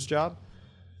 That's Gruden's job.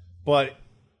 But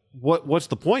what's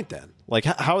the point then? Like,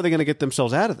 how are they going to get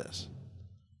themselves out of this?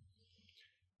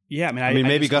 Yeah, I mean,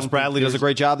 maybe Gus Bradley does a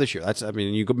great job this year.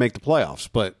 You could make the playoffs,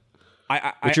 but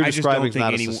what you're describing is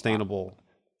not a sustainable.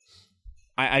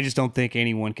 I just don't think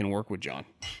anyone can work with John.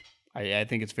 I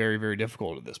think it's very, very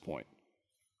difficult at this point.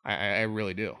 I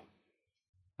really do.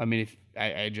 I mean,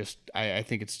 I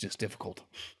think it's just difficult.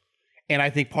 And I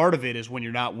think part of it is when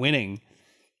you're not winning,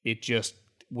 it just,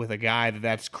 with a guy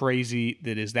that's crazy,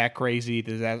 that is that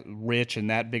rich and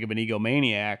that big of an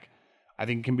egomaniac, I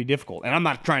think it can be difficult. And I'm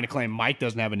not trying to claim Mike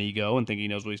doesn't have an ego and think he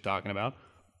knows what he's talking about.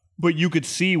 But you could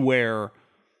see where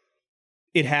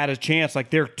it had a chance. Like,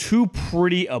 they're two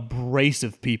pretty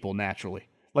abrasive people naturally.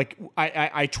 Like,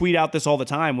 I tweet out this all the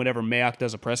time whenever Mayock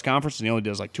does a press conference, and he only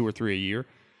does like 2 or 3 a year.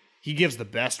 He gives the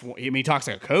best one. I mean, he talks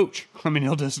like a coach. I mean,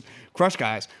 he'll just crush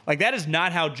guys. Like, that is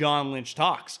not how John Lynch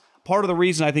talks. Part of the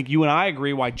reason I think you and I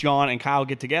agree why John and Kyle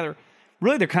get together,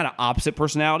 really they're kind of opposite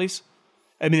personalities.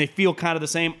 I mean, they feel kind of the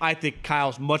same. I think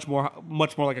Kyle's much more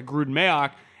like a Gruden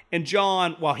Mayock. And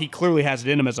John, while he clearly has it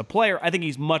in him as a player, I think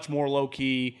he's much more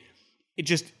low-key.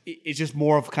 It's just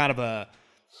more of kind of a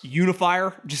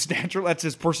unifier, just natural. That's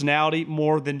his personality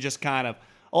more than just kind of...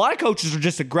 A lot of coaches are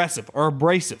just aggressive or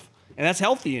abrasive, and that's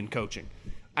healthy in coaching.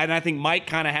 And I think Mike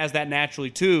kind of has that naturally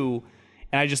too,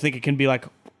 and I just think it can be like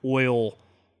oil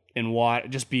and water,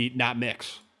 just be not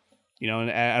mix. You know, and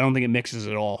I don't think it mixes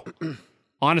at all.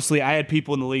 Honestly, I had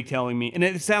people in the league telling me, and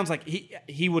it sounds like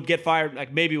he would get fired,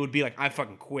 like maybe it would be like, I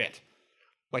fucking quit.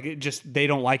 Like, it just, they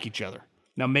don't like each other.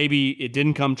 Now, maybe it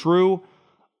didn't come true.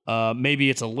 Maybe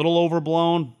it's a little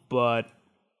overblown, but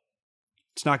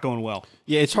it's not going well.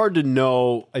 Yeah, it's hard to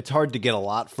know. It's hard to get a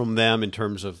lot from them in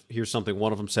terms of, here's something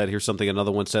one of them said, here's something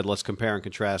another one said. Let's compare and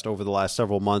contrast over the last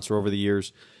several months or over the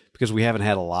years, because we haven't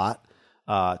had a lot.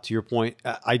 To your point,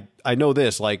 I know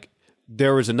this, like,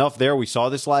 there was enough there. We saw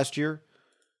this last year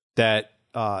that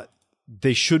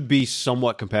they should be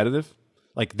somewhat competitive.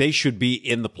 Like, they should be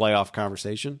in the playoff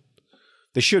conversation.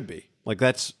 They should be. Like,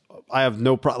 that's, I have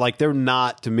no problem. Like, they're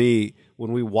not, to me,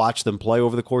 when we watch them play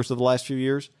over the course of the last few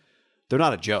years, they're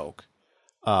not a joke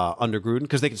under Gruden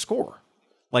because they can score.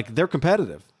 Like, they're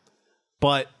competitive.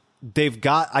 But they've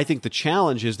got, I think the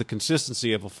challenge is the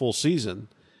consistency of a full season.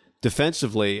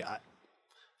 Defensively,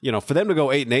 you know, for them to go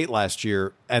 8-8 last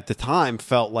year at the time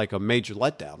felt like a major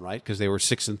letdown, right? Because they were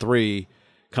 6-3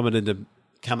 coming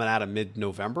out of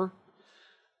mid-November.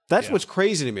 That's what's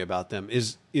crazy to me about them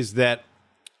is that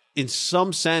in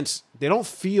some sense they don't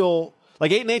feel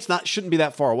like 8-8's shouldn't be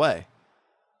that far away.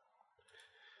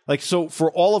 Like, so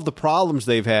for all of the problems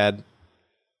they've had,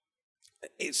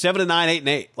 7-9,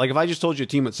 8-8. Like, if I just told you a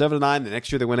team went 7-9, the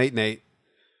next year they went 8-8,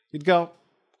 you'd go,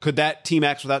 could that team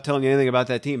act without telling you anything about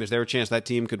that team? Is there a chance that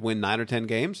team could win 9 or 10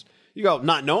 games? You go,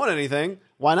 not knowing anything,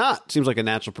 why not? Seems like a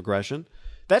natural progression.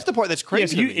 That's the part that's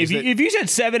crazy. If you said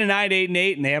 7-9,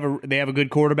 8-8, and they have a good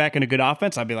quarterback and a good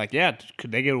offense, I'd be like, yeah,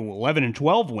 could they get 11 and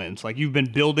 12 wins? Like, you've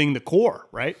been building the core,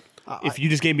 right? If you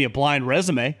just gave me a blind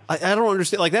resume, I don't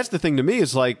understand. Like, that's the thing to me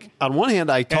is, like, on one hand,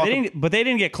 but they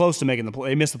didn't get close to making the play.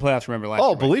 They missed the playoffs. Remember last year?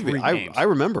 Oh, believe me, I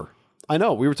remember. I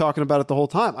know we were talking about it the whole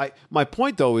time. My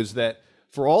point though is that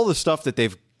for all the stuff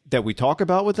that we talk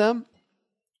about with them,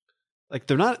 like,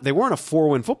 they weren't a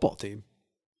 4-win football team.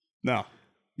 No.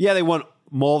 Yeah, they won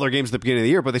all their games at the beginning of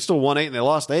the year, but they still won 8 and they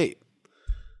lost 8.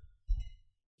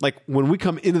 Like, when we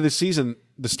come into the season,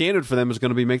 the standard for them is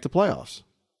going to be make the playoffs.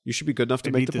 You should be good enough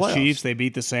to make the playoffs. They beat the Chiefs. They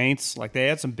beat the Saints. Like, they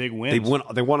had some big wins.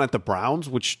 They won at the Browns,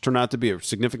 which turned out to be a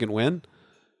significant win.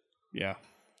 Yeah.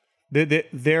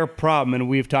 Their problem, and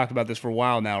we've talked about this for a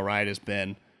while now, right, has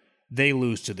been they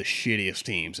lose to the shittiest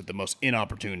teams at the most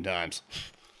inopportune times.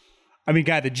 I mean,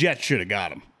 the Jets should have got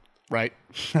them, right?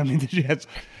 I mean, the Jets.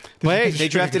 But hey, they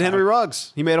drafted Henry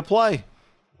Ruggs. He made a play.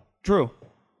 True.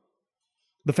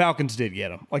 The Falcons did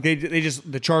get him. Like,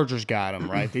 the Chargers got him,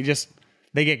 right?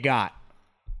 They get got.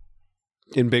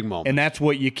 In big moments. And that's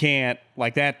what you can't,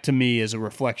 like, that to me is a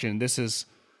reflection. This is,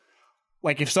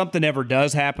 like, if something ever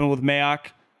does happen with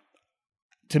Mayock,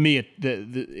 to me,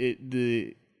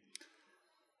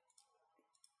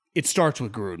 it starts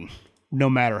with Gruden, no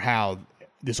matter how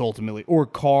this ultimately, or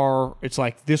Carr, it's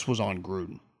like, this was on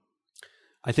Gruden.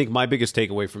 I think my biggest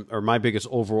takeaway or my biggest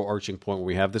overarching point when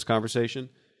we have this conversation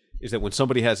is that when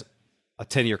somebody has a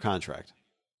 10-year contract,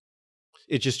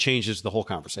 it just changes the whole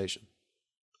conversation.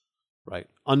 Right.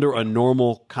 Under a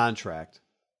normal contract,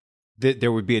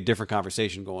 there would be a different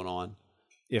conversation going on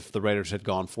if the Raiders had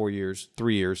gone 4 years,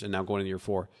 3 years, and now going into year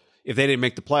 4. If they didn't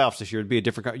make the playoffs this year, it'd be a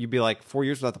different. You'd be like 4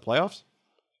 years without the playoffs.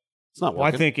 It's not working. Well,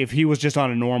 I think if he was just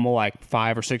on a normal, like,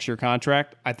 5 or 6 year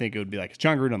contract, I think it would be like, is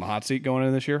John Gruden on the hot seat going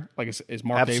into this year? Like, is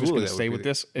Mark Davis going to stay with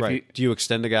this? Right. Do you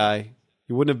extend a guy?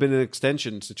 You wouldn't have been in an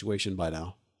extension situation by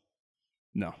now.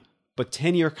 No. But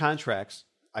 10-year contracts.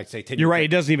 I'd say 10 years. You're right. It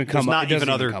doesn't even come up. Not even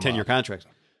other 10-year contracts.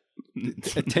 A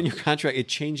 10-year contract, it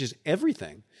changes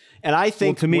everything. And I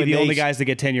think, to me, the only guys that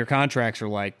get 10-year contracts are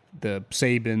like the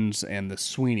Sabins and the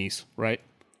Sweeneys, right?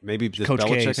 Maybe does Coach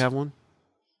Belichick K's. have one?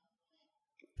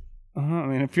 I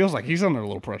mean, it feels like he's under a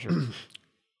little pressure.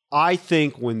 I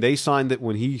think when he signed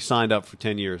up for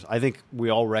 10 years, I think we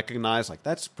all recognize, like,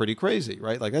 that's pretty crazy,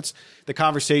 right? Like, that's the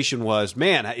conversation was,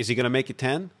 man, is he going to make it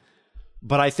 10?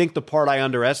 But I think the part I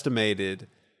underestimated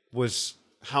was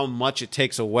how much it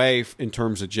takes away in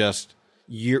terms of just,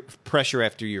 pressure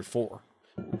after year 4,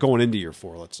 going into year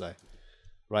 4, let's say,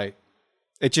 right?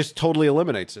 It just totally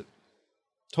eliminates it.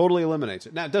 Totally eliminates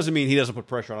it. Now, it doesn't mean he doesn't put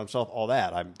pressure on himself, all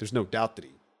that. There's no doubt that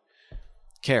he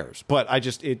cares. But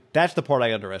that's the part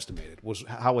I underestimated, was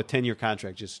how a 10-year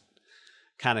contract just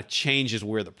kind of changes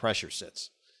where the pressure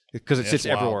sits. Because it sits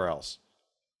everywhere else.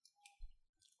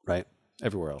 Right?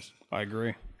 Everywhere else. I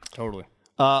agree. Totally.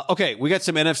 Okay, we got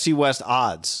some NFC West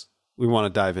odds we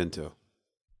want to dive into.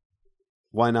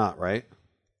 Why not, right?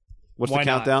 What's the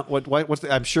countdown?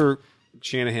 I'm sure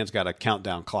Shanahan's got a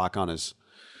countdown clock on his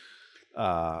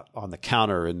on the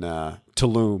counter in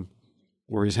Tulum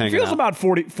where he's hanging out. Feels about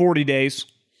 40 days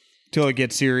till it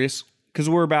gets serious, because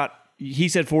he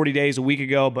said 40 days a week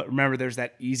ago, but remember there's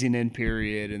that easing in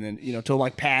period, and then till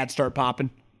like pads start popping.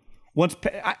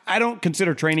 I don't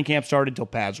consider training camp started till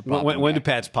pads are popping. When do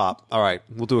pads pop? All right,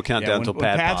 we'll do a countdown until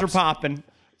pads are popping.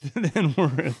 then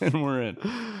we're in.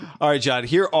 All right, John.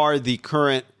 Here are the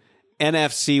current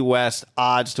NFC West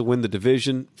odds to win the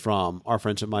division from our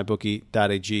friends at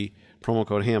mybookie.ag. Promo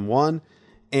code HAM1.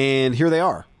 And here they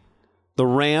are. The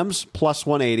Rams plus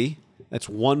 180. That's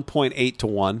 1.8 to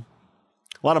 1.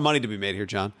 A lot of money to be made here,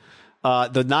 John.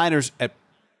 The Niners at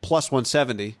plus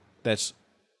 170. That's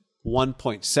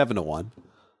 1.7 to 1.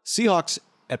 Seahawks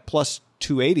at plus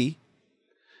 280.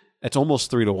 That's almost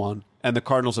 3 to 1. And the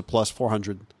Cardinals at plus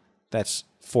 400. That's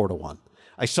 4 to 1.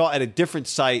 I saw at a different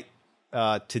site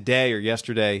today or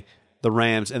yesterday the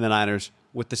Rams and the Niners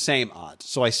with the same odds.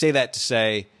 So I say that to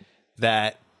say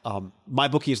that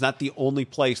MyBookie is not the only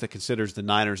place that considers the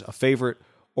Niners a favorite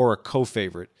or a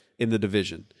co-favorite in the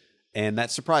division. And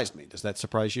that surprised me. Does that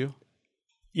surprise you?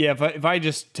 Yeah, if I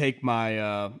just take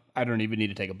my I don't even need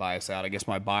to take a bias out. I guess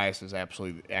my bias is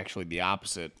actually the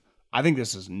opposite. I think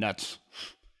this is nuts.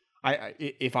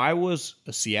 If I was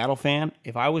a Seattle fan,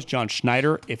 if I was John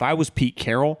Schneider, if I was Pete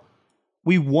Carroll,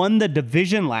 we won the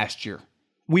division last year.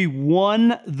 We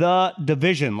won the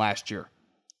division last year.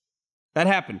 That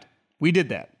happened. We did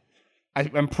that.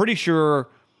 I'm pretty sure,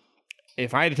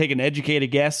 if I had to take an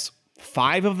educated guess,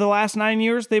 5 of the last 9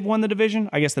 years they've won the division.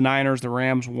 I guess the Niners, the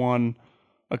Rams won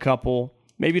a couple.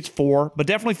 Maybe it's 4, but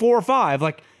definitely 4 or 5.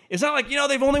 Like, it's not like,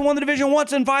 they've only won the division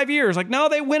once in 5 years. Like, no,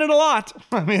 they win it a lot.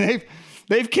 I mean,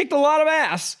 they've kicked a lot of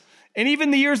ass. And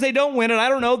even the years they don't win it, I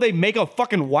don't know, they make a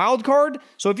fucking wild card.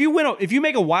 So if you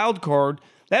make a wild card,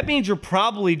 that means you're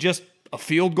probably just a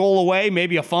field goal away,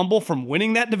 maybe a fumble from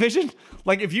winning that division.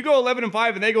 Like, if you go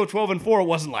 11-5 and they go 12-4, it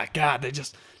wasn't like, God,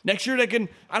 next year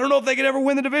I don't know if they could ever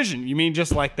win the division. You mean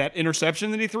just like that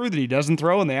interception that he threw that he doesn't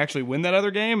throw and they actually win that other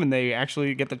game and they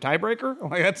actually get the tiebreaker?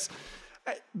 Like, that's,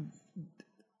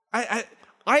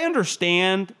 I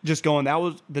understand just going, that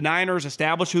was the Niners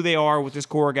establish who they are with this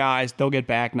core of guys. They'll get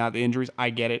back, not the injuries. I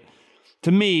get it.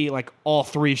 To me, like, all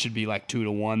 3 should be like 2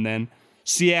 to 1 then.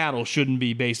 Seattle shouldn't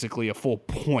be basically a full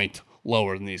point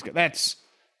lower than these guys. That's,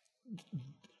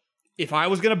 if I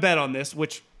was going to bet on this,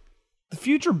 which the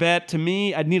future bet to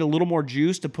me, I'd need a little more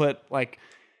juice to put, like,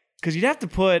 because you'd have to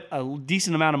put a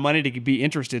decent amount of money to be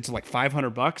interested. So like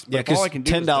 $500. But yeah, all I can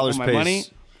do $10 is my pays money.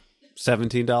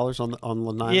 $17 on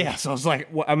the Niners. Yeah, so it's like,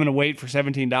 I'm going to wait for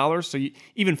 $17. So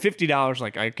even $50,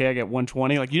 like, okay, I get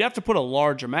 $120. Like, you'd have to put a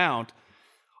large amount.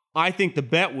 I think the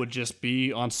bet would just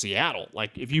be on Seattle.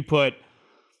 Like, if you put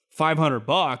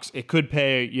 $500, it could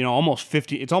pay, almost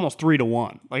 50. It's almost 3 to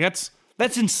 1. Like,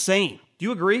 that's insane. Do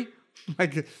you agree?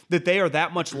 Like, that they are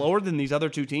that much lower than these other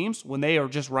 2 teams when they are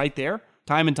just right there,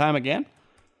 time and time again,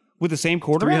 with the same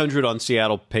quarterback? 300 on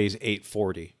Seattle pays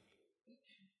 $840.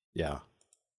 Yeah.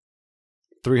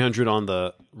 300 on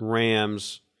the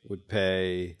Rams would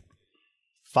pay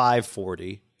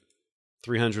 $540.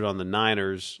 300 on the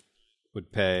Niners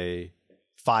would pay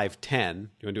 $510. You want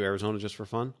to do Arizona just for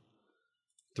fun?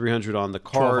 300 on the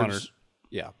Cards.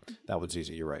 Yeah, that one's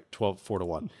easy. You're right. 4 to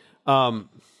 1.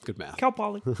 Good math. Cal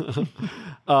Poly.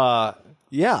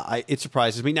 Yeah, it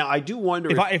surprises me. Now, I do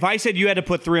wonder if I said you had to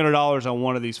put $300 on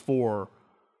one of these 4,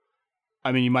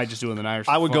 I mean, you might just do it in the Niners.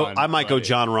 I might go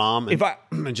John Rahm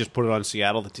and just put it on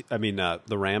Seattle.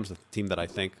 The Rams, the team that I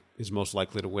think is most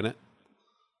likely to win it.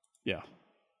 Yeah.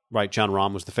 Right, John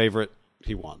Rahm was the favorite.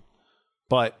 He won.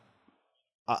 But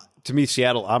to me,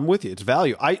 Seattle, I'm with you. It's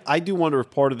value. I do wonder if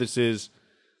part of this is,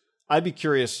 I'd be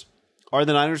curious, are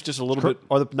the Niners just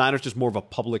more of a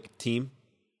public team?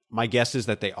 My guess is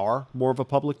that they are more of a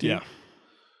public team. Yeah,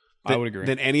 I would agree.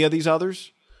 Than any of these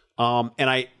others. And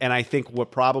I think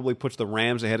what probably puts the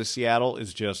Rams ahead of Seattle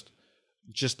is just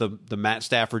the Matt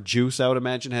Stafford juice, I would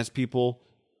imagine, has people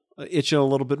itching a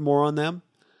little bit more on them.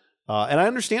 And I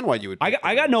understand why you would.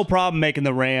 I got no problem making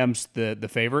the Rams the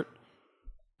favorite.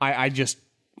 I just,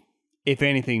 if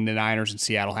anything, the Niners and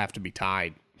Seattle have to be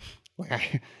tied.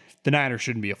 The Niners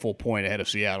shouldn't be a full point ahead of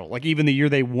Seattle. Like, even the year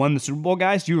they won the Super Bowl,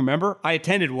 guys, do you remember? I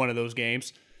attended one of those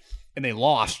games, and they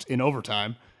lost in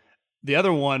overtime. The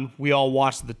other one, we all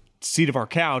watched the seat of our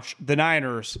couch. The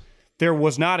Niners, there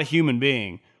was not a human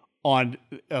being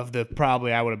of the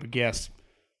probably, I would have guessed,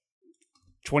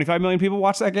 25 million people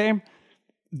watched that game,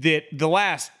 that the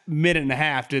last minute and a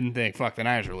half didn't think, fuck, the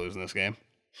Niners are losing this game.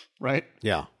 Right?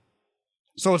 Yeah.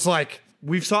 So it's like,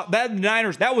 we've saw that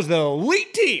Niners, that was the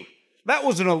elite team. That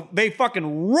was they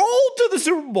fucking rolled to the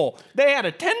Super Bowl. They had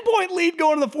a 10-point lead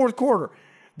going to the fourth quarter.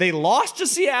 They lost to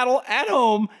Seattle at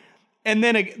home. And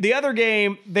then the other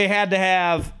game, they had to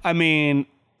have, a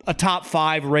top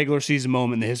 5 regular season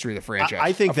moment in the history of the franchise.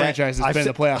 I think franchise that's been in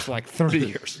the playoffs for like 30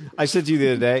 years. I said to you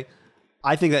the other day,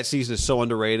 I think that season is so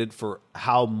underrated for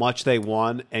how much they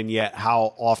won and yet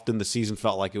how often the season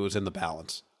felt like it was in the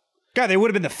balance. God, they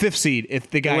would have been the 5th seed if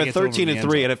the guy went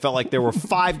 13-3, and it felt like there were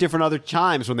 5 different other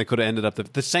times when they could have ended up.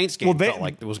 The Saints game felt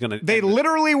like it was going to. They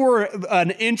literally were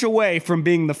an inch away from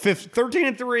being the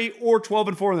 13-3 or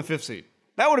 12-4 in the 5th seed.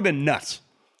 That would have been nuts.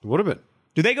 It would have been.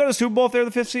 Do they go to the Super Bowl if they're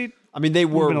the 5th seed? They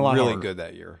were really good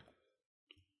that year.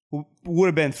 Would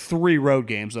have been 3 road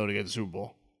games though to get the Super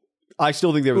Bowl. I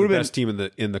still think they were the best team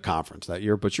in the conference that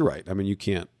year, but you're right. You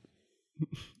can't.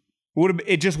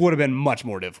 It just would have been much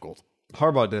more difficult.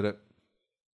 Harbaugh did it.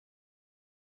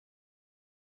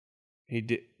 He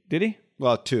did. Did he?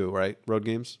 Well, 2, right? Road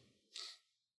games.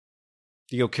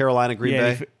 You go Carolina, Green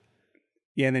Bay.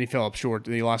 And then he fell up short.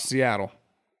 Then he lost to Seattle.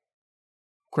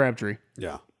 Crabtree.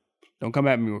 Yeah. Don't come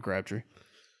at me with Crabtree.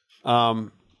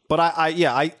 But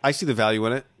I see the value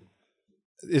in it.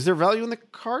 Is there value in the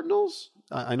Cardinals?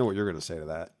 I know what you're going to say to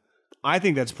that. I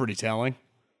think that's pretty telling.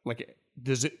 Like,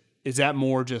 is that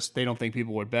more just they don't think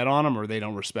people would bet on them, or they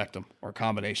don't respect them, or a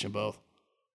combination of both?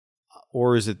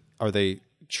 Or are they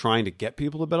trying to get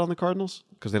people to bet on the Cardinals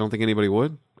because they don't think anybody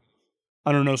would?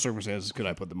 Under no circumstances could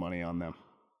I put the money on them.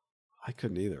 I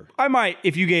couldn't either. I might,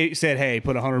 if you said, "Hey,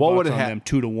 put $100 on them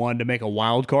 2-1 to make a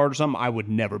wild card or something." I would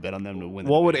never bet on them to win.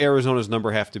 What would Arizona's number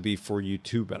have to be for you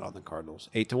to bet on the Cardinals?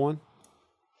 8-1.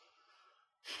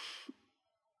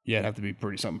 Yeah, it'd have to be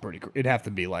something pretty. It'd have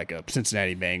to be like a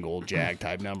Cincinnati Bengal Jag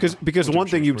type number. Because one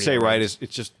thing you'd say, right, is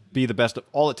it's just be the best.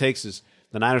 All it takes is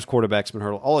the Niners quarterback's been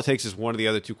hurt. All it takes is one of the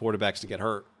other 2 quarterbacks to get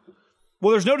hurt.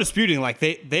 Well, there's no disputing. Like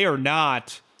they are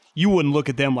not. You wouldn't look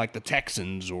at them like the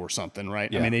Texans or something, right?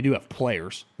 Yeah. They do have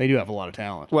players. They do have a lot of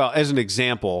talent. Well, as an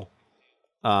example,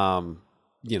 the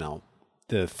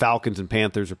Falcons and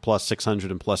Panthers are plus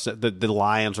 600 and plus the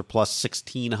Lions are plus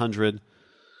 1,600.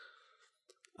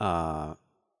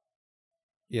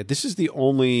 This is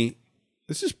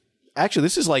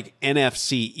like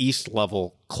NFC East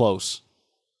level close.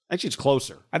 Actually, it's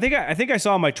closer. I think I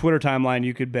saw on my Twitter timeline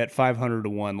you could bet 500 to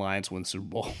 1 Lions win Super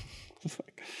Bowl.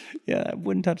 Yeah, I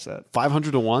wouldn't touch that.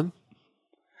 500 to 1?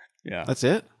 Yeah. That's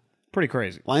it? Pretty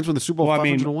crazy. Lions win the Super Bowl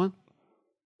 500 to 1?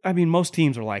 Most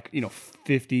teams are like,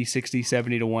 50, 60,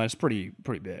 70 to 1. It's pretty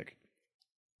big.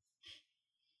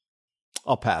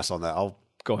 I'll pass on that. I'll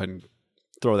go ahead and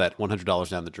throw that $100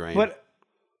 down the drain. But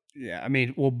yeah,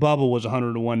 Bubba was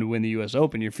 100 to 1 to win the U.S.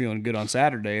 Open. You're feeling good on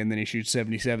Saturday, and then he shoots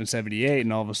 77, 78,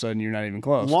 and all of a sudden you're not even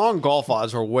close. Long golf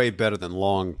odds are way better than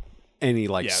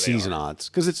season odds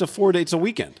because it's a 4-day, it's a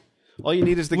weekend. All you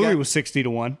need is the Louis guy. Was 60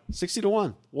 to 1. 60 to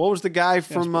 1. What was the guy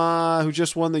from who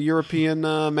just won the European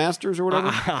Masters or whatever?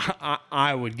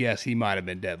 I would guess he might have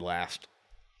been dead last.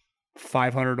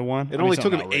 500 to 1. It only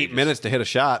took him 8 minutes to hit a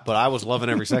shot, but I was loving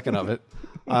every second of it.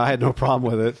 I had no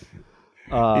problem with it.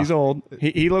 He's old.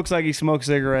 He looks like he smokes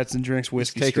cigarettes and drinks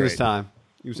whiskey. Taking straight. his time.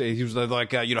 He was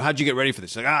like, how'd you get ready for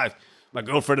this? Like, my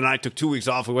girlfriend and I took 2 weeks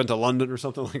off. We went to London or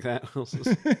something like that.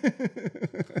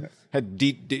 Had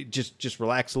just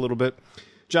relax a little bit.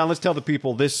 John, let's tell the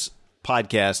people this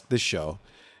podcast, this show,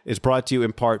 is brought to you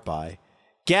in part by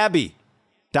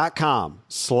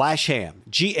Gabi.com/ham.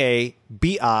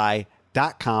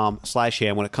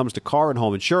 GABI.com/ham. When it comes to car and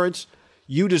home insurance,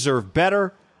 you deserve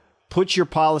better. Put your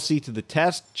policy to the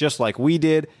test, just like we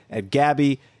did at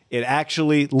Gabi. It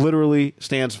actually, literally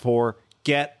stands for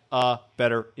Get a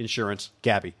Better Insurance.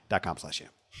 Gabi.com/ham.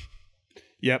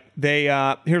 Yep.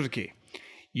 Here's the key.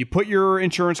 You put your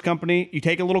insurance company, you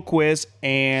take a little quiz,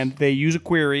 and they use a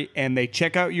query, and they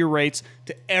check out your rates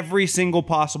to every single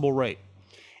possible rate.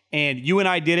 And you and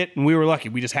I did it, and we were lucky.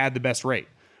 We just had the best rate.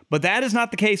 But that is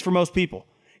not the case for most people.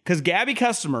 Because Gabi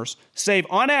customers save,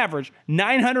 on average,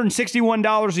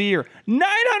 $961 a year.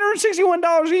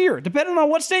 $961 a year. Depending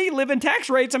on what state you live in, tax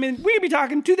rates, we could be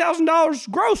talking $2,000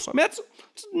 gross. That's a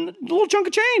little chunk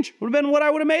of change. Would have been what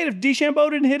I would have made if DeChambeau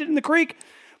didn't hit it in the creek.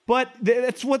 But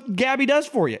that's what Gabby does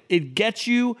for you. It gets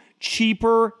you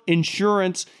cheaper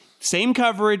insurance, same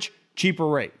coverage, cheaper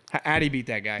rate. How do you beat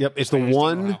that guy? Yep, it's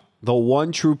the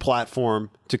one true platform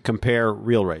to compare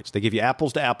real rates. They give you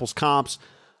apples to apples comps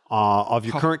of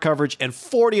your current coverage and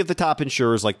 40 of the top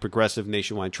insurers like Progressive,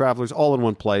 Nationwide, Travelers, all in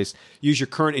one place. Use your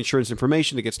current insurance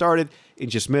information to get started. In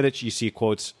just minutes, you see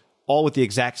quotes all with the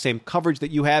exact same coverage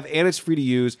that you have, and it's free to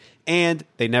use. And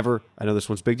they never, I know this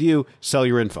one's big to you, sell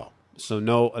your info. So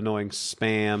no annoying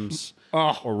spams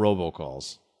or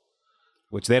robocalls,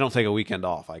 which they don't take a weekend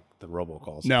off, like the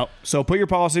robocalls. No. So put your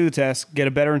policy to the test. Get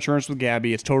a better insurance with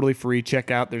Gabby. It's totally free.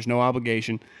 Check out. There's no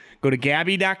obligation. Go to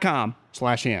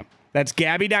Gabby.com/ham. That's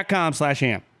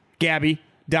Gabby.com/ham.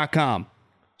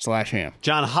 Gabby.com/ham.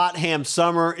 John, hot ham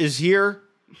summer is here,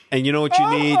 and you know what you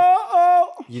need?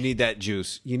 You need that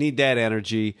juice. You need that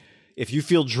energy. If you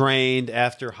feel drained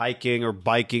after hiking or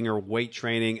biking or weight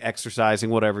training, exercising,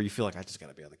 whatever, you feel like, I just got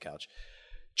to be on the couch.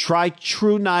 Try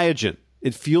True Niagen.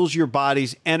 It fuels your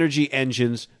body's energy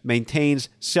engines, maintains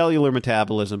cellular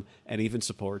metabolism, and even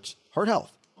supports heart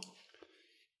health.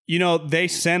 You know, they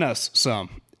sent us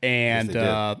some, and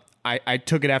I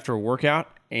took it after a workout,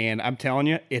 and I'm telling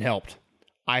you, it helped.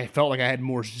 I felt like I had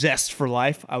more zest for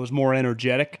life. I was more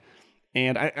energetic.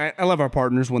 And I love our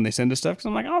partners when they send us stuff because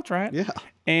I'm like, I'll try it. Yeah.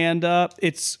 And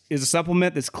it's a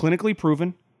supplement that's clinically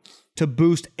proven to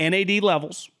boost NAD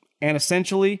levels and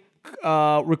essentially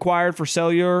required for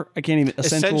cellular,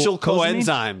 essential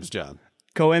coenzymes, John.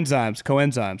 Coenzymes.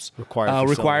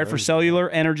 Required for cellular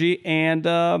energy and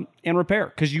repair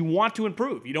because you want to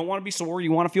improve. You don't want to be sore.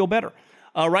 You want to feel better.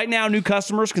 Right now, new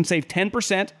customers can save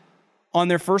 10% on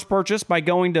their first purchase by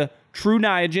going to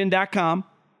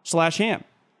TrueNiagen.com/ham.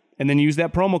 And then use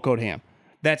that promo code HAM.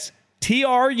 That's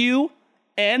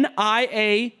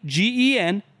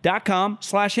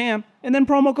TruNiagen.com/ham. And then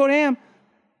promo code HAM.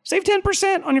 Save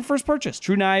 10% on your first purchase.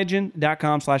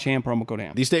 TrueNiagen.com/ham, promo code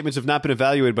HAM. These statements have not been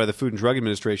evaluated by the Food and Drug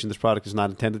Administration. This product is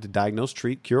not intended to diagnose,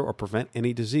 treat, cure, or prevent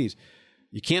any disease.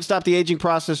 You can't stop the aging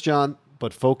process, John,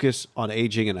 but focus on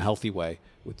aging in a healthy way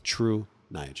with True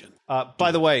Niagen.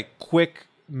 By the way, quick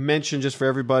mention just for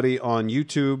everybody on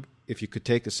YouTube. If you could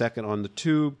take a second on the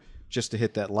tube just to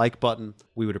hit that like button,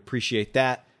 we would appreciate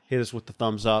that. Hit us with the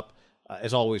thumbs up.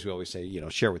 As always, we always say,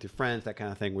 share with your friends, that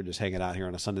kind of thing. We're just hanging out here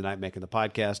on a Sunday night making the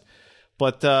podcast.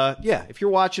 But if you're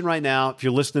watching right now, if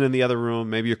you're listening in the other room,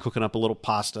 maybe you're cooking up a little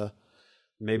pasta,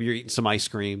 maybe you're eating some ice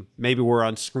cream, maybe we're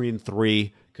on screen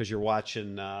 3 because you're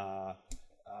watching, The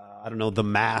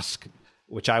Mask,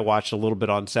 which I watched a little bit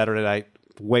on Saturday night,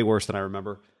 way worse than I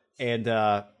remember. And,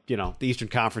 the Eastern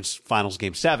Conference Finals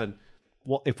Game 7.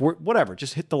 Well, if we're whatever,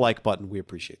 just hit the like button. We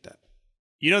appreciate that.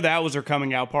 That was her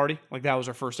coming out party. Like that was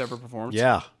her first ever performance.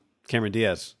 Yeah, Cameron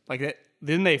Diaz. Like that.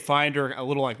 Then they find her a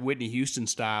little like Whitney Houston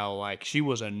style. Like she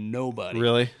was a nobody.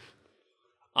 Really?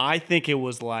 I think it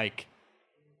was like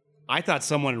I thought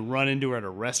someone had run into her at a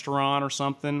restaurant or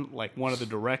something, like one of the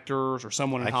directors or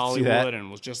someone in Hollywood,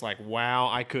 and was just like, "Wow,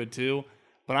 I could too."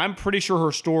 But I'm pretty sure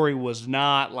her story was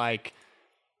not like.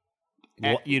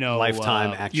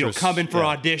 Lifetime actress. Coming for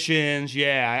auditions.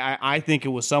 Yeah, I think it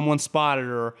was someone spotted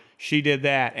her. She did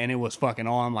that, and it was fucking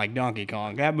on like Donkey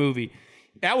Kong. That movie,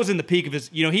 that was in the peak of his.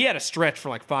 He had a stretch for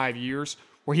like 5 years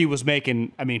where he was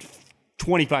making.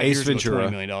 25 years ago,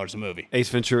 $20 million a movie. Ace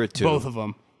Ventura 2. Both of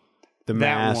them. The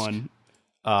Mask. That one.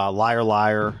 Liar,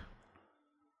 Liar.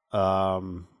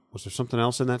 Was there something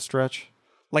else in that stretch?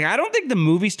 Like I don't think the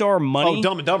movie star money. Oh,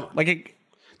 Dumb and Dumber.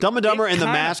 Dumb and Dumber and The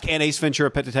Mask and Ace Ventura: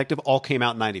 Pet Detective all came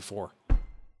out in 94.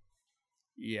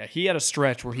 Yeah, he had a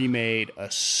stretch where he made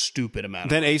a stupid amount.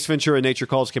 Then Ace Ventura: Nature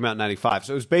Calls came out in 95.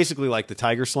 So it was basically like the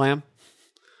Tiger Slam.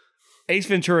 Ace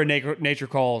Ventura: Nature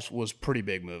Calls was a pretty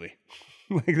big movie.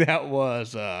 That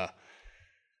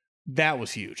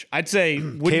was huge. I'd say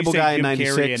Cable Guy in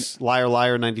 96, Liar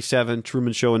Liar in 97,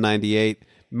 Truman Show in 98,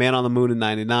 Man on the Moon in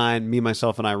 99, Me,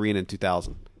 Myself, and Irene in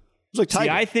 2000. It was like Tiger. See,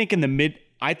 I think in the mid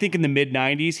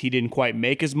 90s, he didn't quite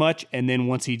make as much. And then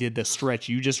once he did the stretch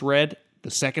you just read, the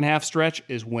second half stretch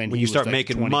is when you start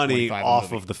making money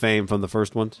off of the fame from the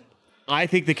first ones. I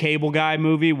think the Cable Guy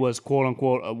movie was quote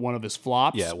unquote one of his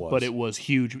flops. Yeah, it was. But it was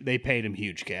huge. They paid him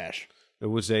huge cash. It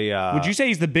was a. Would you say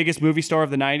he's the biggest movie star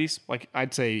of the 90s? Like,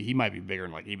 I'd say he might be bigger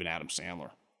than even Adam Sandler.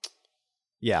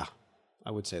 Yeah,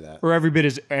 I would say that. Or every bit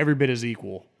is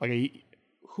equal.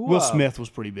 Will Smith was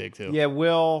pretty big too. Yeah,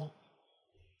 Will.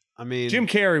 Jim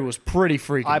Carrey was pretty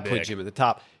freaking big. I put Jim at the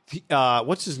top.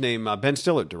 What's his name? Ben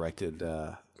Stiller directed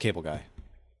Cable Guy.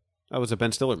 That was a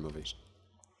Ben Stiller movie.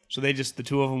 So the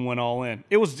two of them went all in.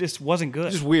 It wasn't good.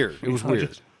 It was weird. It was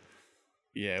weird.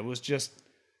 It was just...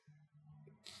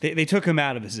 They took him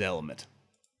out of his element.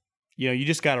 you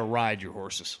just got to ride your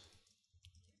horses.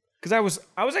 Because I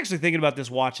was actually thinking about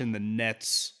this watching the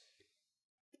Nets.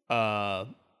 Who the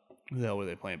hell were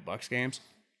they playing? Bucks games?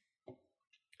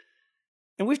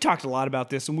 And we've talked a lot about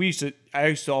this, and I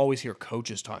used to always hear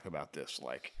coaches talk about this.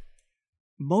 Like,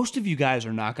 most of you guys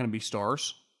are not going to be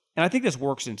stars. And I think this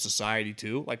works in society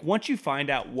too. Like, once you find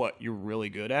out what you're really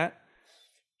good at,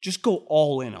 just go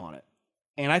all in on it.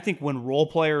 And I think when role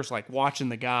players, like watching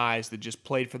the guys that just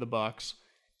played for the Bucks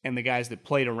and the guys that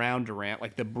played around Durant,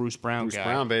 like the Bruce Brown guy. Bruce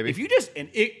Brown, baby. If you just, and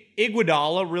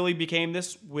Iguodala really became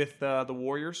this with the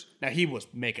Warriors. Now, he was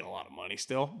making a lot of money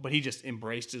still, but he just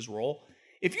embraced his role.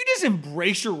 If you just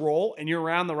embrace your role and you're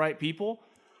around the right people,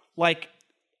 like,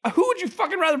 who would you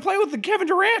fucking rather play with than Kevin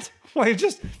Durant? Like,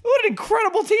 what an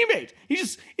incredible teammate.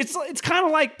 It's kind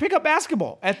of like pickup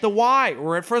basketball at the Y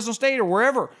or at Fresno State or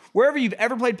wherever you've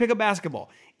ever played pickup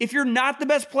basketball. If you're not the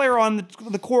best player on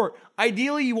the court,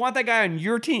 ideally you want that guy on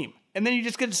your team, and then you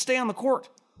just get to stay on the court.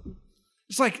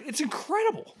 It's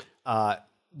incredible.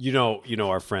 You know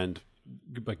our friend,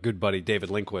 my good buddy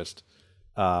David Lindquist,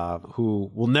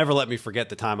 who will never let me forget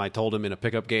the time I told him in a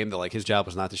pickup game that like his job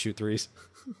was not to shoot threes.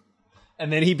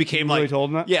 And then he became you really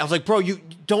told him that? Yeah, I was like, bro, you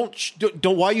don't.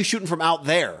 Why are you shooting from out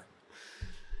there?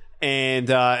 And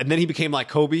then he became like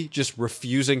Kobe, just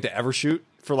refusing to ever shoot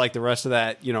for like the rest of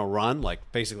that run,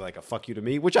 like basically like a fuck you to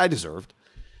me, which I deserved.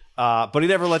 But he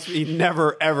never lets me. He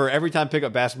never ever. Every time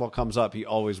pickup basketball comes up,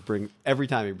 every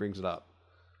time he brings it up.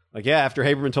 Like, yeah, after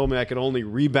Haberman told me I could only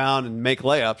rebound and make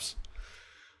layups.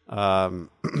 I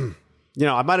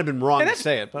might have been wrong to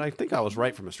say it, but I think I was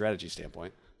right from a strategy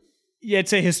standpoint. Yeah, I'd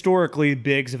say historically,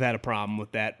 bigs have had a problem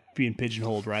with that being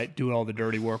pigeonholed, right? Doing all the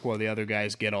dirty work while the other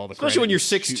guys get all the credit. Especially when you're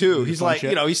 6'2". He's like, he's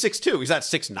 6'2". He's not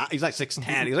 6'9". He's not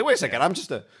 6'10". He's like, wait a second,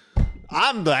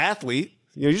 I'm the athlete.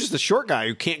 You're just a short guy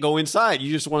who can't go inside.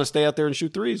 You just want to stay out there and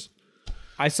shoot threes.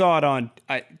 I saw it on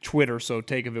Twitter, so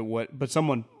take of it what. But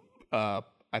someone, I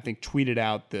think, tweeted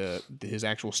out his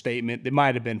actual statement. It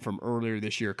might have been from earlier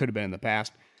this year. It could have been in the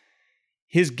past.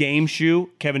 His game shoe,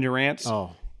 Kevin Durant's.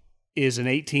 Oh. Is an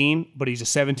 18, but he's a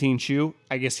 17 shoe.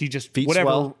 I guess he just feet whatever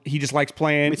swell. He just likes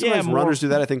playing. Sometimes runners do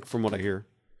that. I think from what I hear,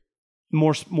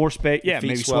 more space. Yeah,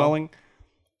 maybe swelling.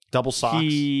 Double socks.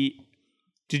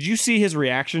 Did you see his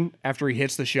reaction after he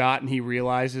hits the shot and he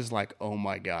realizes like, oh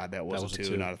my god, that was a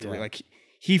two, not a three. Yeah. Like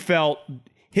he felt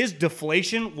his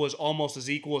deflation was almost as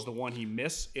equal as the one he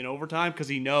missed in overtime because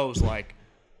he knows like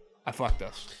I fucked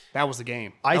us. That was the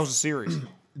game. That was a series.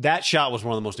 That shot was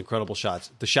one of the most incredible shots.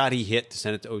 The shot he hit to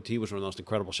send it to OT was one of the most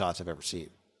incredible shots I've ever seen.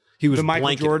 He was the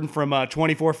Michael Jordan from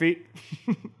 24 feet.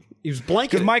 He was blanking.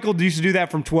 Because Michael used to do that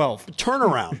from 12.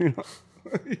 Turnaround.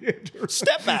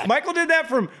 Step back. Michael did that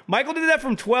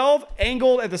from 12,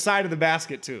 angled at the side of the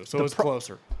basket too. So it was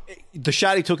closer. The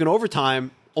shot he took in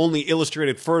overtime only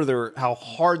illustrated further how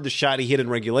hard the shot he hit in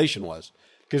regulation was.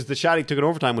 Because the shot he took in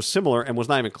overtime was similar and was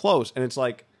not even close. And it's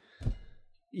like,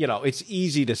 it's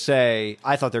easy to say,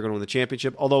 I thought they were going to win the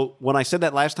championship. Although, when I said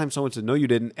that last time, someone said, no, you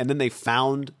didn't. And then they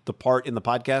found the part in the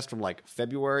podcast from like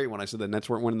February when I said the Nets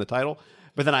weren't winning the title.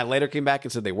 But then I later came back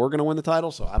and said they were going to win the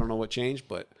title. So I don't know what changed,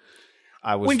 but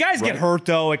I was. When guys get hurt,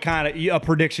 though, it kind of a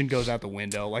prediction goes out the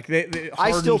window. Like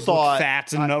I still thought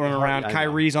fats and running around.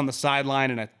 Kyrie's on the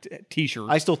sideline in a t-shirt.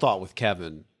 I still thought with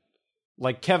Kevin,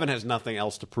 like Kevin has nothing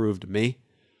else to prove to me.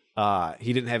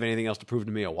 He didn't have anything else to prove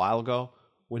to me a while ago.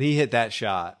 When he hit that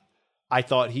shot, I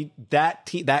thought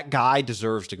that guy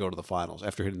deserves to go to the finals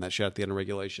after hitting that shot at the end of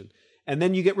regulation. And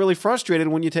then you get really frustrated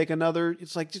when you take another.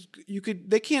 It's like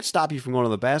they can't stop you from going to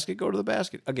the basket. Go to the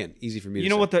basket again. Easy for me. You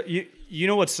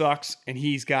know what sucks, and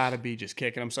he's got to be just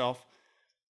kicking himself.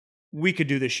 We could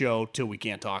do this show till we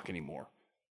can't talk anymore.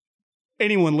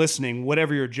 Anyone listening,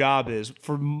 whatever your job is,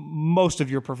 for most of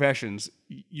your professions,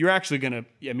 you're actually gonna.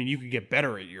 I mean, you could get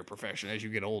better at your profession as you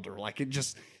get older. Like it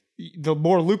just. The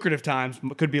more lucrative times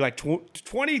could be like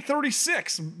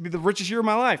 2036, be the richest year of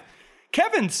my life.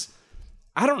 Kevin's,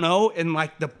 I don't know, in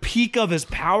like the peak of his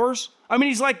powers. I mean,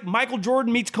 he's like Michael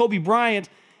Jordan meets Kobe Bryant.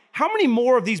 How many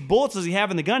more of these bullets does he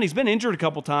have in the gun? He's been injured a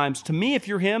couple times. To me, if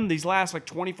you're him, these last like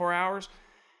 24 hours,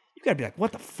 you got to be like,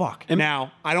 what the fuck? And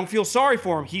now, I don't feel sorry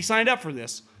for him. He signed up for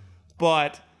this.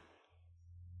 But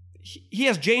he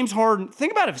has James Harden.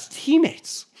 Think about his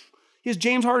teammates. He has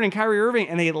James Harden and Kyrie Irving,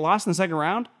 and they had lost in the second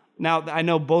round. Now, I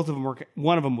know both of them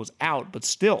one of them was out, but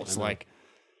still, it's like,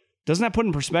 doesn't that put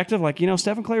in perspective? Like,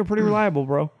 Steph and Clay are pretty reliable,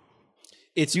 bro.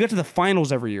 You get to the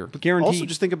finals every year, guaranteed. Also,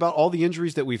 just think about all the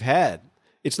injuries that we've had.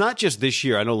 It's not just this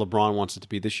year. I know LeBron wants it to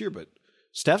be this year, but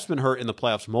Steph's been hurt in the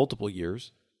playoffs multiple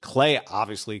years. Clay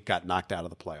obviously got knocked out of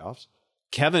the playoffs.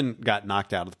 Kevin got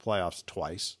knocked out of the playoffs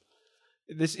twice.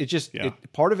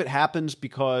 Part of it happens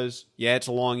because it's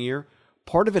a long year.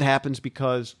 Part of it happens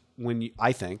because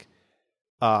I think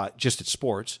just at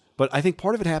sports, but I think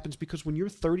part of it happens because when you're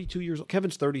 32 years old,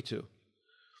 Kevin's 32,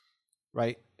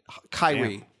 right?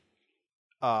 Kyrie,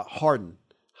 Harden.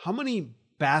 How many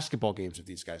basketball games have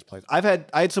these guys played? I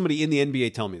had somebody in the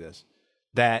NBA tell me this,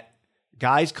 that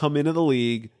guys come into the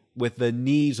league with the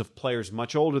knees of players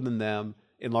much older than them,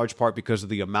 in large part because of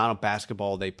the amount of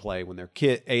basketball they play when they're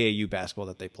AAU basketball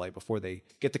that they play before they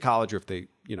get to college, or if they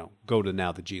go to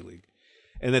now the G League.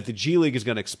 And that the G League is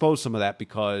going to expose some of that,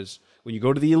 because when you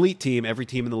go to the elite team, every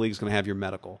team in the league is going to have your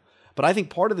medical. But I think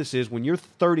part of this is when you're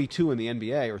 32 in the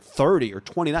NBA, or 30 or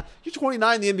 29, you're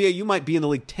 29 in the NBA, you might be in the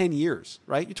league 10 years,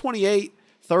 right? You're 28,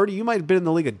 30, you might have been in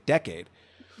the league a decade.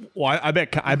 Well, I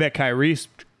bet Kyrie's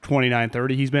 29,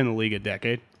 30. He's been in the league a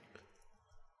decade.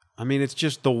 I mean, it's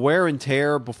just the wear and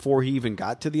tear before he even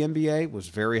got to the NBA was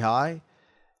very high.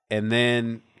 And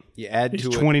then you add He's to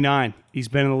 29. He's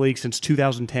been in the league since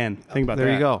 2010. Think about that.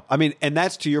 There you go. I mean, and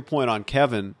that's to your point on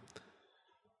Kevin.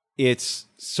 It's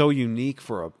so unique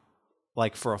for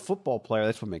a football player.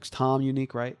 That's what makes Tom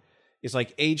unique, right? It's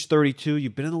like age 32,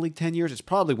 you've been in the league 10 years. It's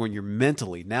probably when you're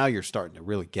mentally, now you're starting to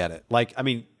really get it. Like, I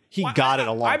mean, he got it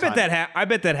a long time. I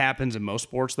bet that happens in most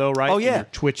sports, though, right? Oh, yeah. Your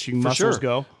twitching muscles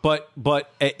go. But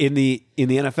in the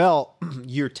NFL,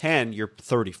 year 10, you're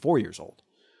 34 years old.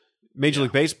 Major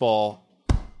League Baseball,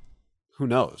 who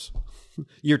knows?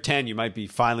 Year 10, you might be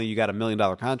you got $1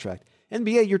 million contract.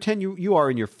 NBA, year 10, you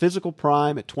are in your physical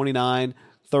prime at 29,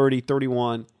 30,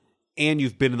 31, and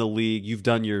you've been in the league. You've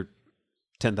done your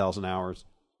 10,000 hours.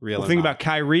 Well, think about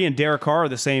Kyrie and Derek Carr are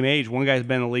the same age. One guy's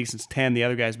been in the league since 10. The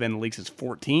other guy's been in the league since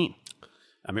 14.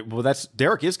 I mean, well,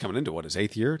 Derek is coming into his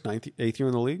eighth year in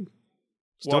the league.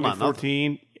 Still not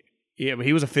 14. Nothing. Yeah, but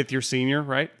he was a fifth-year senior,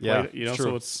 right? Yeah,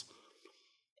 so it's.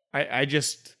 I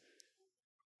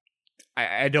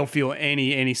don't feel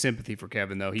any sympathy for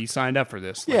Kevin, though. He signed up for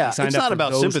this. It's not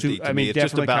about sympathy to me. It's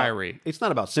just about Kyrie. It's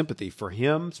not about sympathy for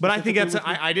him. But I think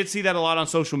I did see that a lot on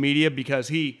social media,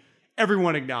 because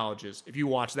everyone acknowledges, if you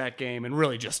watch that game, and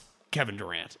really just Kevin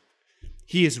Durant,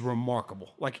 he is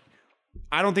remarkable. Like,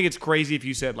 I don't think it's crazy if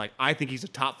you said, like, I think he's a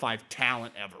top 5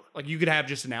 talent ever. Like, you could have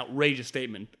just an outrageous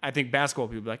statement. I think basketball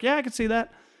people would be like, yeah, I can see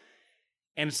that.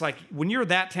 And it's like, when you're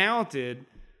that talented,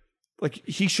 like,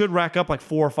 he should rack up like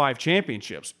 4 or 5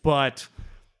 championships. But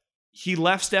he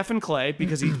left Steph and Clay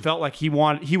because he felt like he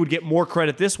would get more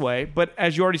credit this way. But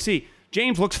as you already see,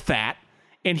 James looks fat,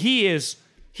 and he is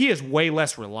way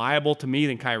less reliable to me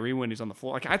than Kyrie when he's on the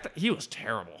floor. Like, he was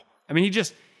terrible. I mean,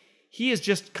 he is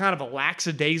just kind of a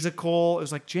lackadaisical. It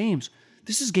was like, James,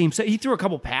 this is game set. He threw a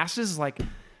couple passes. Like,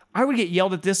 I would get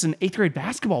yelled at this in 8th grade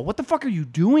basketball. What the fuck are you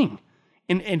doing?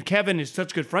 And Kevin is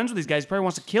such good friends with these guys, he probably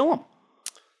wants to kill him.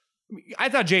 I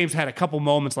thought James had a couple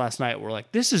moments last night where,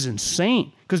 like, this is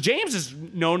insane. Because James is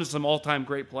known as some all-time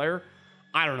great player.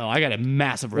 I don't know. I got a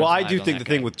massive red flag I do on think that the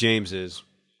thing with James is,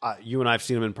 you and I have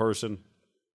seen him in person.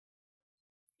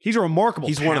 He's a remarkable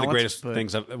He's talent, one of the greatest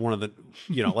things. One of the,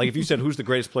 like, if you said, who's the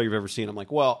greatest player you've ever seen? I'm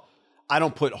like, well, I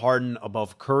don't put Harden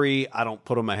above Curry. I don't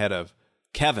put him ahead of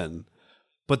Kevin.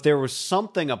 But there was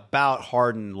something about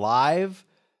Harden live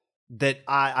that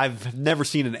I've never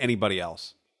seen in anybody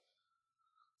else.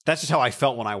 That's just how I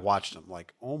felt when I watched him.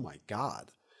 Like, oh my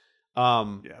God.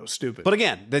 It was stupid. But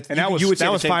again, that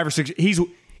was 5 or 6.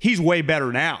 He's way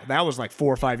better now. That was like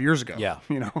 4 or 5 years ago. Yeah.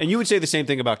 And you would say the same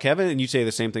thing about Kevin, and you'd say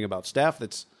the same thing about Steph.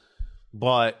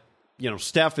 But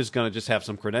Steph is going to just have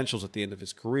some credentials at the end of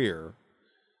his career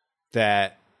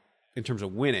that, in terms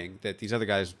of winning, that these other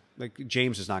guys, like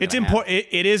James, is not going to have.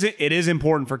 It is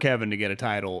important for Kevin to get a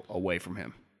title away from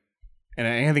him. And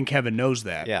I think Kevin knows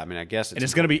that. Yeah, I mean, I guess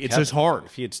it's going to be. It's just hard.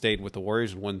 If he had stayed with the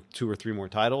Warriors and won 2 or 3 more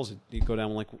titles, he'd go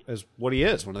down as what he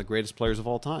is, one of the greatest players of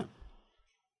all time.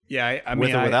 Yeah, I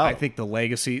mean, I think the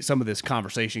legacy. Some of this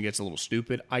conversation gets a little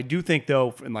stupid. I do think,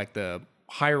 though, in like the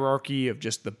hierarchy of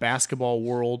just the basketball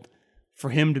world,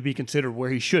 for him to be considered where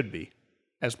he should be,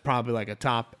 as probably like a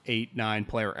top 8, 9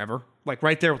 player ever, like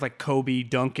right there with like Kobe,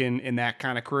 Duncan, and that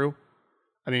kind of crew.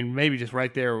 I mean, maybe just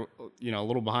right there, a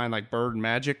little behind like Bird and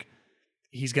Magic.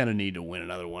 He's going to need to win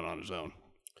another one on his own.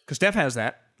 Because Steph has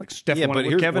that. Like, Steph won it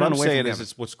with Kevin. What I'm saying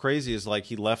is, what's crazy is, like,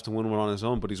 he left to win one on his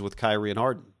own, but he's with Kyrie and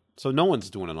Harden. So no one's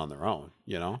doing it on their own,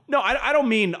 No, I don't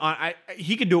mean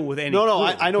he can do it with any. No,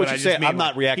 I know what you're saying. I'm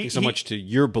not reacting so much to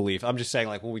your belief. I'm just saying,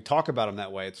 like, when we talk about him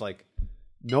that way, it's like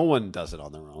no one does it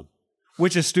on their own.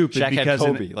 Which is stupid. Shaq because had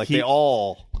Kobe. They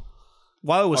all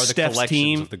while it was are the Steph's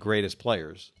team of the greatest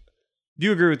players. Do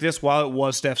you agree with this? While it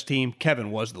was Steph's team, Kevin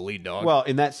was the lead dog. Well,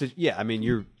 in that, yeah, I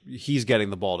mean, he's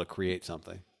getting the ball to create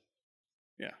something.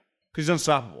 Yeah, because he's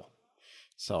unstoppable.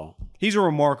 So he's a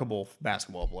remarkable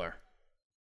basketball player.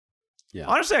 Yeah.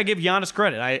 Honestly, I give Giannis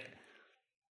credit.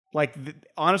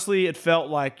 Honestly, it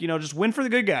felt like, just win for the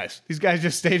good guys. These guys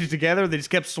just stayed it together. They just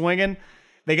kept swinging.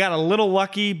 They got a little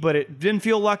lucky, but it didn't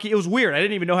feel lucky. It was weird. I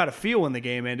didn't even know how to feel when the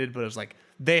game ended, but it was like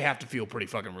they have to feel pretty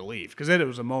fucking relieved because then it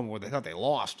was a moment where they thought they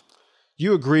lost.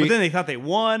 You agree? But then they thought they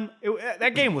won.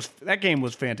 That game was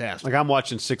fantastic. Like I'm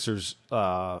watching Sixers,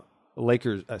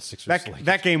 Lakers, Sixers.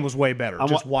 That game was way better.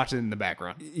 Just watching it in the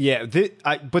background. Yeah,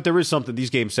 but there is something.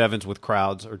 These game sevens with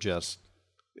crowds are just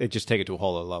take it to a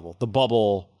whole other level. The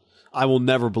bubble, I will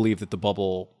never believe that the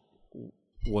bubble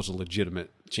was a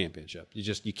legitimate championship.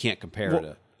 You can't compare it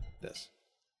to this.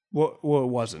 Well, it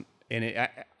wasn't, and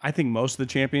I think most of the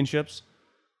championships,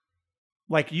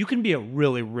 like you can be a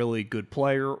really, really good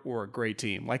player or a great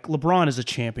team. Like LeBron is a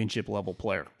championship level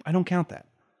player. I don't count that.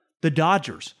 The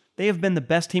Dodgers, they have been the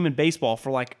best team in baseball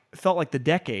for felt like the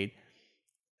decade.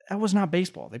 That was not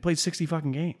baseball. They played 60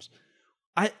 fucking games.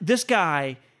 This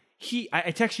guy,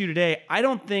 I text you today. I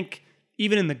don't think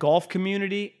even in the golf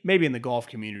community, maybe in the golf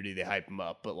community they hype him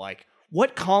up, but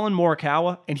what Colin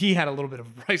Morikawa, and he had a little bit of a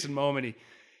Bryson moment.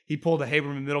 He pulled a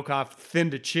Haberman Middlecoff,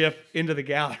 thinned a chip into the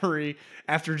gallery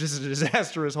after just a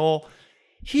disastrous hole.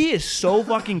 He is so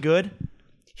fucking good.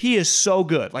 He is so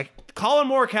good. Colin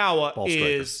Morikawa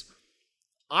is,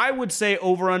 I would say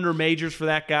over under majors for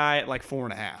that guy at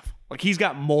 4.5. He's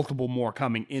got multiple more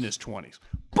coming in his 20s.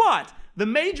 But the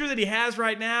major that he has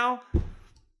right now,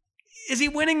 is he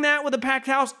winning that with a packed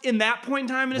house in that point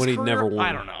in time in his career? When he never won.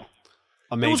 I don't know.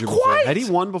 A major before. Quiet. Had he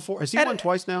won before? Has he won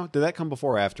twice now? Did that come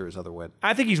before or after his other win?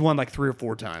 I think he's won 3 or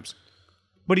 4 times.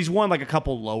 But he's won a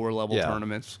couple lower level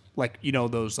tournaments.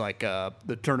 Those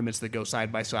the tournaments that go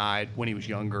side by side when he was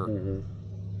younger. Mm-hmm.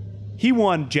 He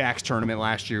won Jack's tournament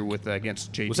last year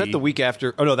against JT. Was that the week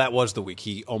after? Oh no, that was the week.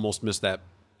 He almost missed that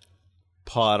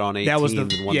putt on 18 and won the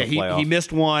playoff. He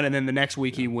missed one, and then the next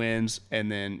week he wins,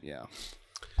 and then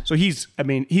So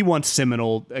he won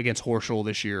Seminole against Horschel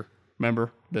this year.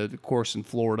 Remember the course in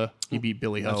Florida? He beat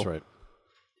Billy Ho. That's right.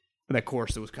 That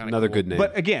course that was kind of another cool. good name.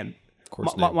 But again,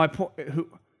 my point.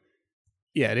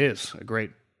 It is a great.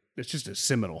 It's just a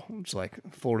Seminole. It's like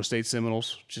Florida State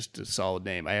Seminoles. Just a solid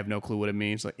name. I have no clue what it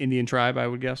means. Indian tribe, I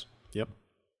would guess. Yep.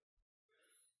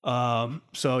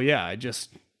 So yeah,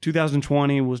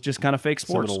 2020 was just kind of fake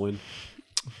sports. Seminole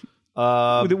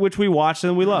win. Which we watched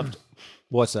and we loved.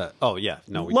 What's that? Oh, yeah.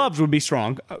 No, Loved would be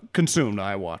strong. Consumed,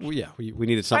 I watched. Well, yeah, we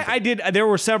needed something. I did. There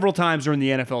were several times during the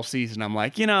NFL season, I'm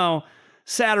like,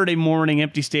 Saturday morning,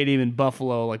 empty stadium in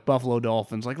Buffalo, Buffalo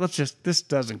Dolphins. This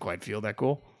doesn't quite feel that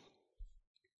cool.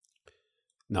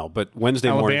 No, but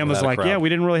Wednesday morning, Alabama's we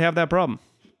didn't really have that problem.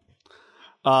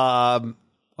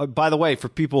 By the way, for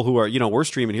people who are, we're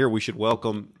streaming here, we should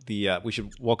welcome the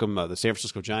San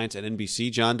Francisco Giants and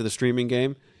NBC, John, to the streaming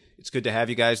game. It's good to have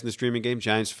you guys in the streaming game,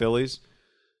 Giants Phillies.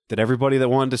 Did everybody that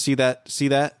wanted to see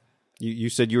that? You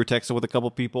said you were texting with a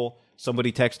couple people.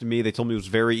 Somebody texted me. They told me it was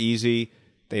very easy.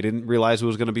 They didn't realize it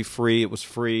was going to be free. It was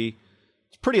free.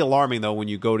 It's pretty alarming, though, when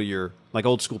you go to your,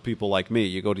 old school people like me,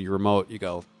 you go to your remote,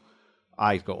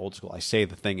 I go old school. I say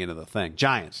the thing into the thing.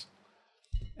 Giants.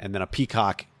 And then a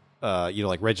Peacock,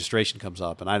 registration comes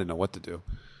up, and I didn't know what to do.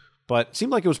 But it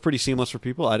seemed like it was pretty seamless for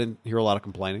people. I didn't hear a lot of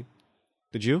complaining.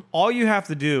 Did you? All you have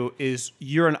to do is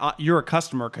you're a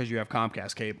customer because you have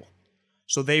Comcast cable,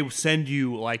 so they send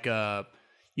you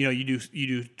you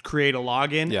do create a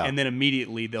login and then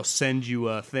immediately they'll send you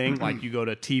a thing you go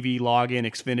to TV login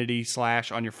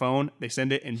Xfinity / on your phone. They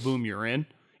send it and boom, you're in.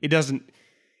 It doesn't.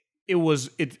 It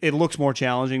looks more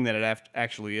challenging than it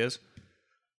actually is.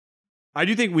 I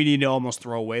do think we need to almost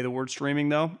throw away the word streaming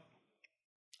though.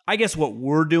 I guess what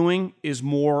we're doing is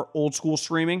more old school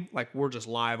streaming. We're just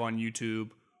live on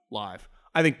YouTube live.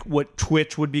 I think what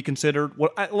Twitch would be considered,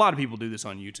 a lot of people do this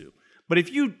on YouTube. But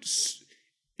if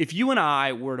you and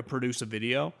I were to produce a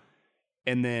video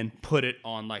and then put it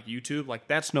on YouTube,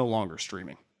 that's no longer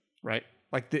streaming, right?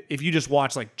 If you just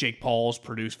watch Jake Paul's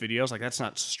produce videos, that's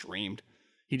not streamed.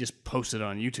 He just posted it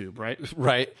on YouTube, right?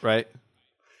 Right.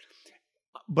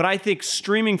 But I think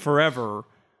streaming forever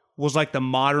was the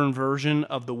modern version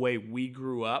of the way we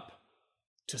grew up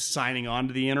to signing on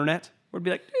to the internet. Where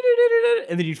it'd be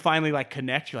and then you'd finally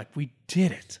connect. You're we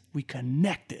did it. We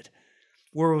connected.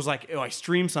 Where it was I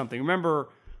streamed something. Remember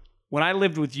when I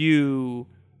lived with you,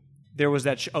 there was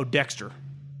that Dexter.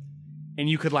 And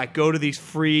you could go to these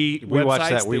free websites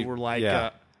that were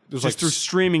it was just through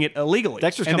streaming it illegally.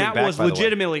 Dexter's and coming that was back,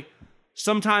 legitimately,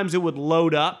 sometimes it would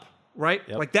load up. Right?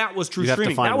 Yep. That was true You'd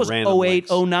streaming. That was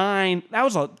 08, 09. That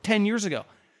was 10 years ago.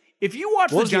 If you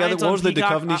watch the Giants what on was the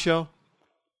Peacock, Duchovny show?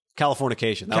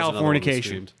 Californication. That was another one that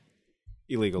streamed.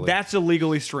 illegally. That's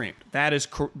illegally streamed. That is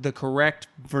the correct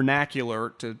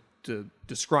vernacular to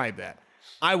describe that.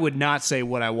 I would not say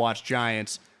what I watched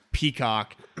Giants,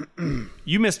 Peacock.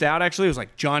 You missed out, actually. It was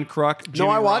like John Kruk, Jimmy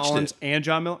I watched Rollins, it. and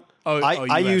John Miller.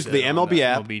 I used the MLB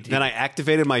app, MLB then I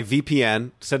activated my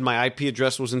VPN, said my IP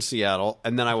address was in Seattle,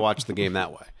 and then I watched the game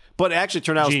that way. But it actually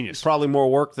turned out it was probably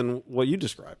more work than what you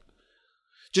described.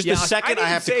 Just the second I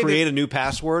have to create a new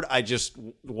password, I just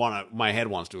my head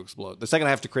wants to explode. The second I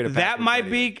have to create a password. That might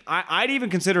be, I'd even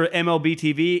consider MLB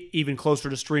TV even closer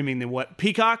to streaming than what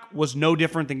Peacock was. No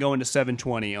different than going to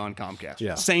 720 on Comcast.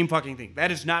 Yeah. Same fucking thing. That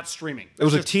is not streaming. It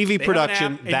was a TV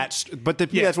production that's what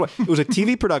it was, a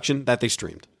TV production that they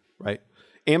streamed, right?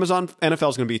 Amazon NFL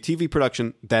is going to be a TV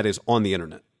production that is on the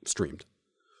internet streamed.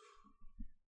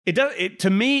 It does.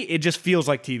 To me, it just feels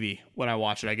like TV when I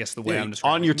watch it. I guess the way I'm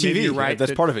describing on your it. TV, Maybe you're right?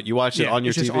 That's part of it. You watch it on your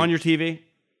it's TV. Just on your TV.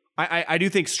 I do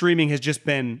think streaming has just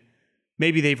been.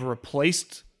 Maybe they've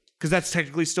replaced, because that's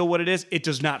technically still what it is. It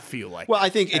does not feel like. Well, I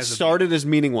think it started as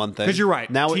meaning one thing. Because you're right.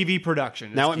 Now TV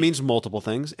production. Now it means multiple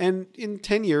things, and in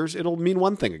 10 years it'll mean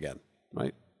one thing again,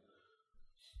 right?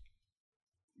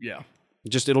 Yeah.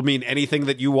 Just it'll mean anything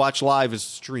that you watch live is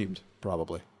streamed,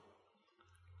 probably.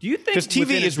 Do you think? Because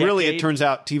TV is really, it turns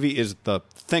out, TV is the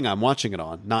thing I'm watching it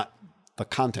on, not the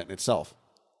content itself,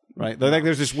 right? Like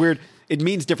there's this weird. It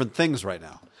means different things right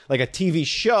now. Like a TV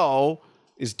show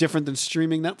is different than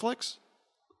streaming Netflix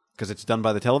because it's done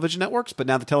by the television networks, but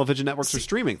now the television networks are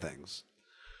streaming things.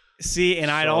 See, and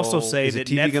I'd also say that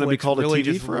TV Netflix going to be called really a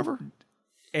TV just forever?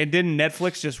 And didn't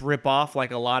Netflix just rip off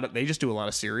like a lot of? They just do a lot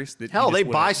of series. That Hell, they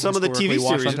buy some of the TV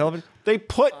series on television. They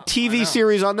put TV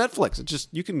series on Netflix. It's just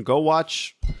you can go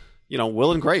watch,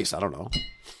 Will and Grace. I don't know,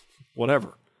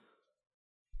 whatever.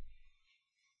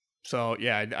 So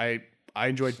yeah, I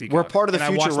enjoyed Peacock. We're part of the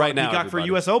and future right now. Peacock everybody.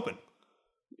 for U.S. Open.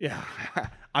 Yeah,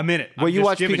 I'm in it. Well, you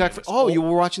watch Peacock. You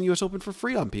were watching the U.S. Open for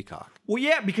free on Peacock. Well,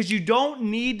 yeah, because you don't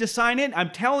need to sign in.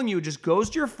 I'm telling you, it just goes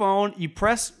to your phone. You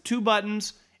press 2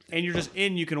 buttons. And you're just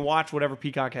in. You can watch whatever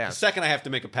Peacock has. The second I have to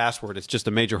make a password, it's just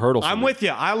a major hurdle for me. I'm with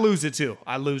you. I lose it too.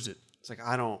 I lose it. It's like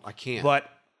I can't. But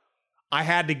I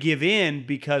had to give in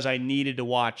because I needed to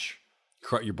watch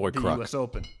your boy the Kruk. U.S.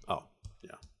 Open. Oh,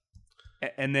 yeah.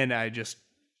 And then I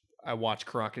watched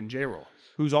Kruk and J-Roll,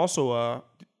 who's also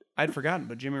I'd forgotten,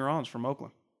 but Jimmy Rollins from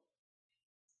Oakland.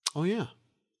 Oh yeah.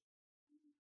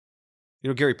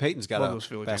 Gary Payton's got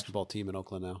Love a basketball team in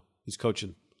Oakland now. He's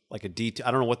coaching. Like a D.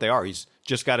 I don't know what they are. He's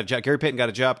just got a job. Gary Payton got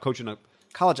a job coaching a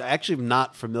college. I actually am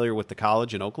not familiar with the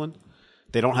college in Oakland.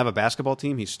 They don't have a basketball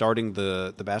team. He's starting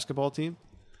the basketball team.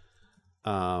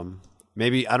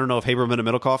 Maybe I don't know if Haberman and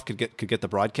Middlecoff could get the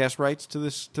broadcast rights to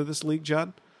this league,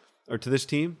 John, or to this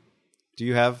team. Do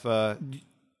you have? No,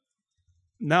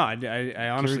 I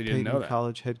honestly didn't know that.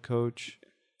 College head coach,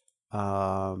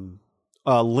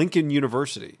 Lincoln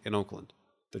University in Oakland.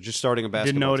 They're just starting a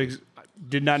basketball team.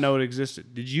 Did not know it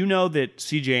existed. Did you know that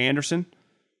C.J. Anderson,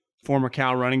 former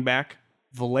Cal running back,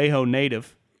 Vallejo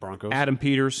native, Broncos, Adam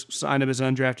Peters signed him as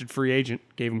undrafted free agent,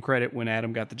 gave him credit when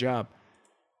Adam got the job,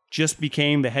 just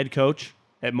became the head coach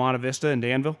at Monte Vista in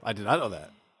Danville? I did not know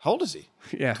that. How old is he?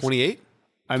 Yeah. 28?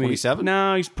 27?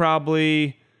 No, he's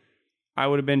probably, I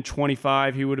would have been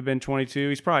 25. He would have been 22.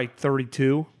 He's probably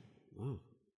 32. Wow.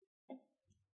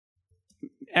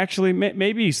 Actually,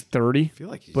 maybe he's 30. I feel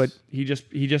like but he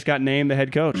just got named the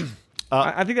head coach.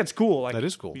 I think that's cool. Like, that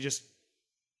is cool.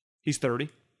 He's 30.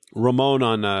 Ramon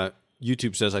on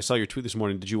YouTube says, I saw your tweet this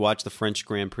morning. Did you watch the French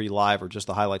Grand Prix live or just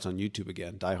the highlights on YouTube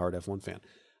again? Diehard F1 fan.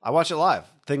 I watched it live.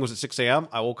 Thing was at 6 a.m.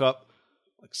 I woke up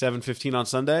like 7:15 on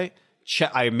Sunday.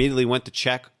 I immediately went to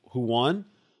check who won.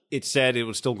 It said it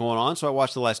was still going on, so I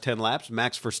watched the last 10 laps.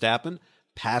 Max Verstappen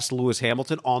passed Lewis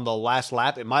Hamilton on the last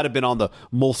lap. It might have been on the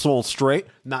Mulsanne Straight.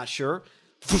 Not sure.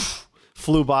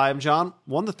 Flew by him, John.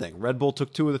 Won the thing. Red Bull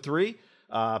took 2 of the 3.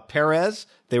 Perez,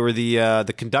 they were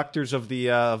the conductors of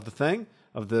the thing,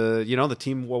 of the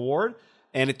team award.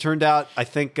 And it turned out, I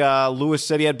think Lewis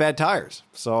said he had bad tires.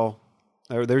 So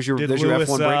there's your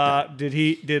F1 breakdown.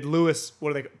 Did Lewis, what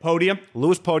are they, podium?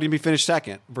 Lewis podium, he finished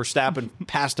second. Verstappen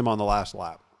passed him on the last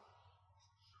lap.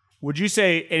 Would you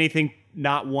say anything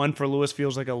not won for Lewis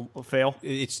feels like a fail?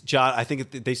 It's John. I think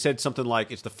they said something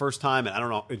like it's the first time, and I don't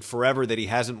know, in forever that he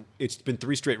hasn't. It's been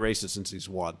 3 straight races since he's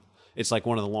won. It's like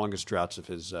one of the longest droughts of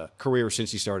his career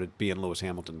since he started being Lewis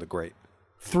Hamilton the Great.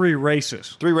 3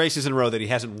 races. 3 races in a row that he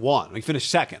hasn't won. He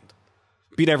finished second.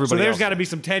 Beat everybody. So there's got to be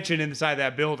some tension inside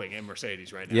that building in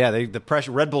Mercedes right now. Yeah, the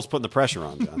pressure. Red Bull's putting the pressure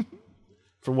on, John.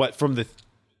 From the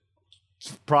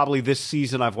probably this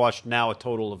season I've watched now a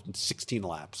total of 16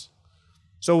 laps.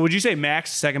 So would you say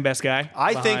Max second best guy?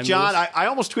 I think, John, I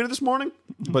almost tweeted this morning,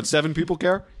 but 7 people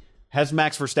care. Has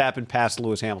Max Verstappen passed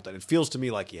Lewis Hamilton? It feels to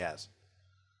me like he has.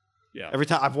 Yeah. Every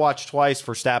time I've watched twice,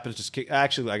 Verstappen's just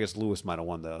actually, I guess Lewis might have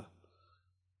won the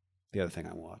other thing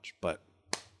I watched, but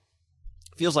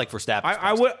feels like Verstappen.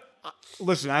 I would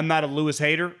listen. I'm not a Lewis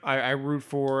hater. I root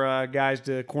for guys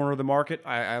to corner the market.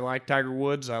 I like Tiger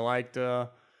Woods. I liked, I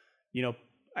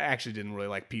actually didn't really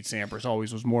like Pete Sampras.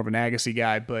 Always was more of an Agassi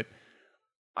guy, but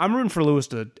I'm rooting for Lewis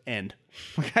to end.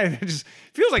 It just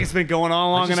feels like it's been going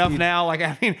on long enough now. Like,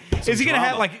 I mean, is he going to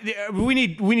have we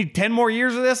need 10 more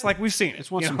years of this? Like, we've seen it.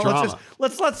 Just want some drama.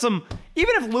 Let's let some.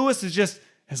 Even if Lewis is just.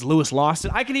 Has Lewis lost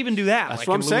it? I can even do that. That's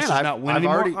what I'm saying.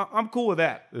 I'm cool with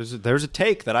that. There's a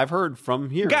take that I've heard from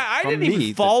here. Guy, I didn't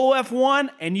even follow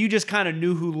F1, and you just kind of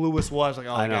knew who Lewis was. Like,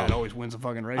 oh, the guy that always wins a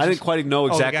fucking race. I didn't quite know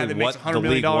exactly what the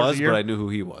league was, but I knew who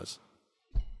he was.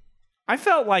 I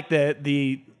felt like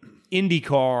the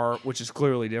IndyCar, which is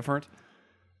clearly different,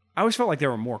 I always felt like there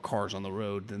were more cars on the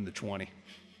road than the 20.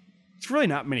 It's really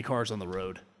not many cars on the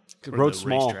road. The road's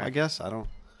small, racetrack. I guess. I don't.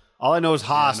 All I know is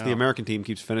Haas, the American team,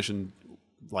 keeps finishing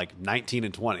like 19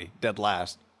 and 20, dead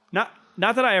last. Not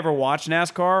that I ever watched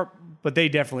NASCAR, but they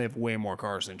definitely have way more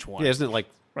cars than 20. Yeah, isn't it like...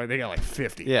 Right, they got like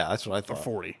 50. Yeah, that's what I thought. Or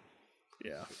 40.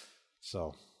 Yeah.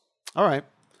 So, all right.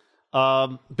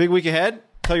 Big week ahead.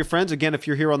 Tell your friends. Again, if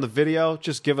you're here on the video,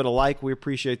 just give it a like. We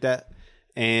appreciate that.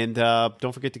 And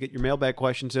don't forget to get your mailbag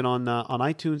questions in on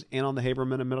iTunes and on the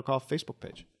Haberman and Middlecoff Facebook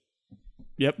page.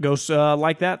 Yep, go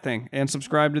like that thing and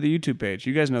subscribe to the YouTube page.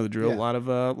 You guys know the drill. Yeah.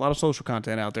 A lot of social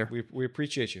content out there. We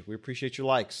appreciate you. We appreciate your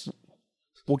likes.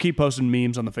 We'll keep posting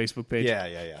memes on the Facebook page.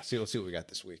 Yeah. Let's see what we got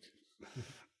this week.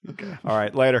 Okay. All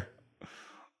right. Later.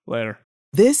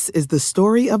 This is the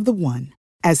story of the one.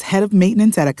 As head of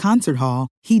maintenance at a concert hall,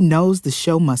 he knows the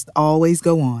show must always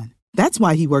go on. That's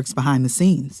why he works behind the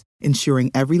scenes,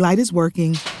 ensuring every light is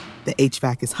working, the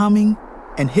HVAC is humming,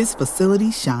 and his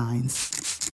facility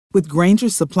shines. With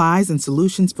Grainger's supplies and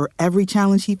solutions for every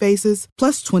challenge he faces,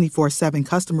 plus 24/7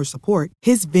 customer support,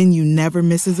 his venue never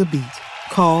misses a beat.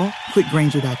 Call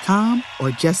quickgrainger.com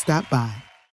or just stop by.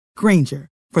 Grainger,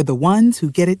 for the ones who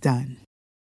get it done.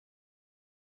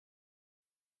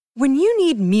 When you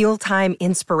need mealtime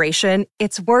inspiration,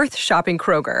 it's worth shopping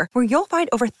Kroger, where you'll find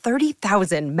over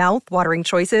 30,000 mouth-watering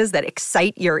choices that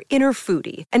excite your inner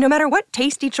foodie. And no matter what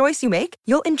tasty choice you make,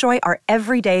 you'll enjoy our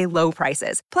everyday low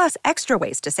prices, plus extra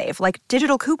ways to save, like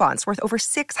digital coupons worth over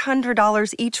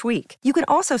 $600 each week. You can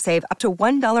also save up to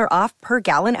 $1 off per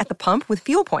gallon at the pump with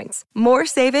fuel points. More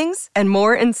savings and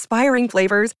more inspiring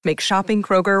flavors make shopping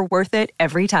Kroger worth it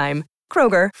every time.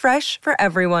 Kroger, fresh for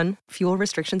everyone. Fuel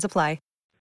restrictions apply.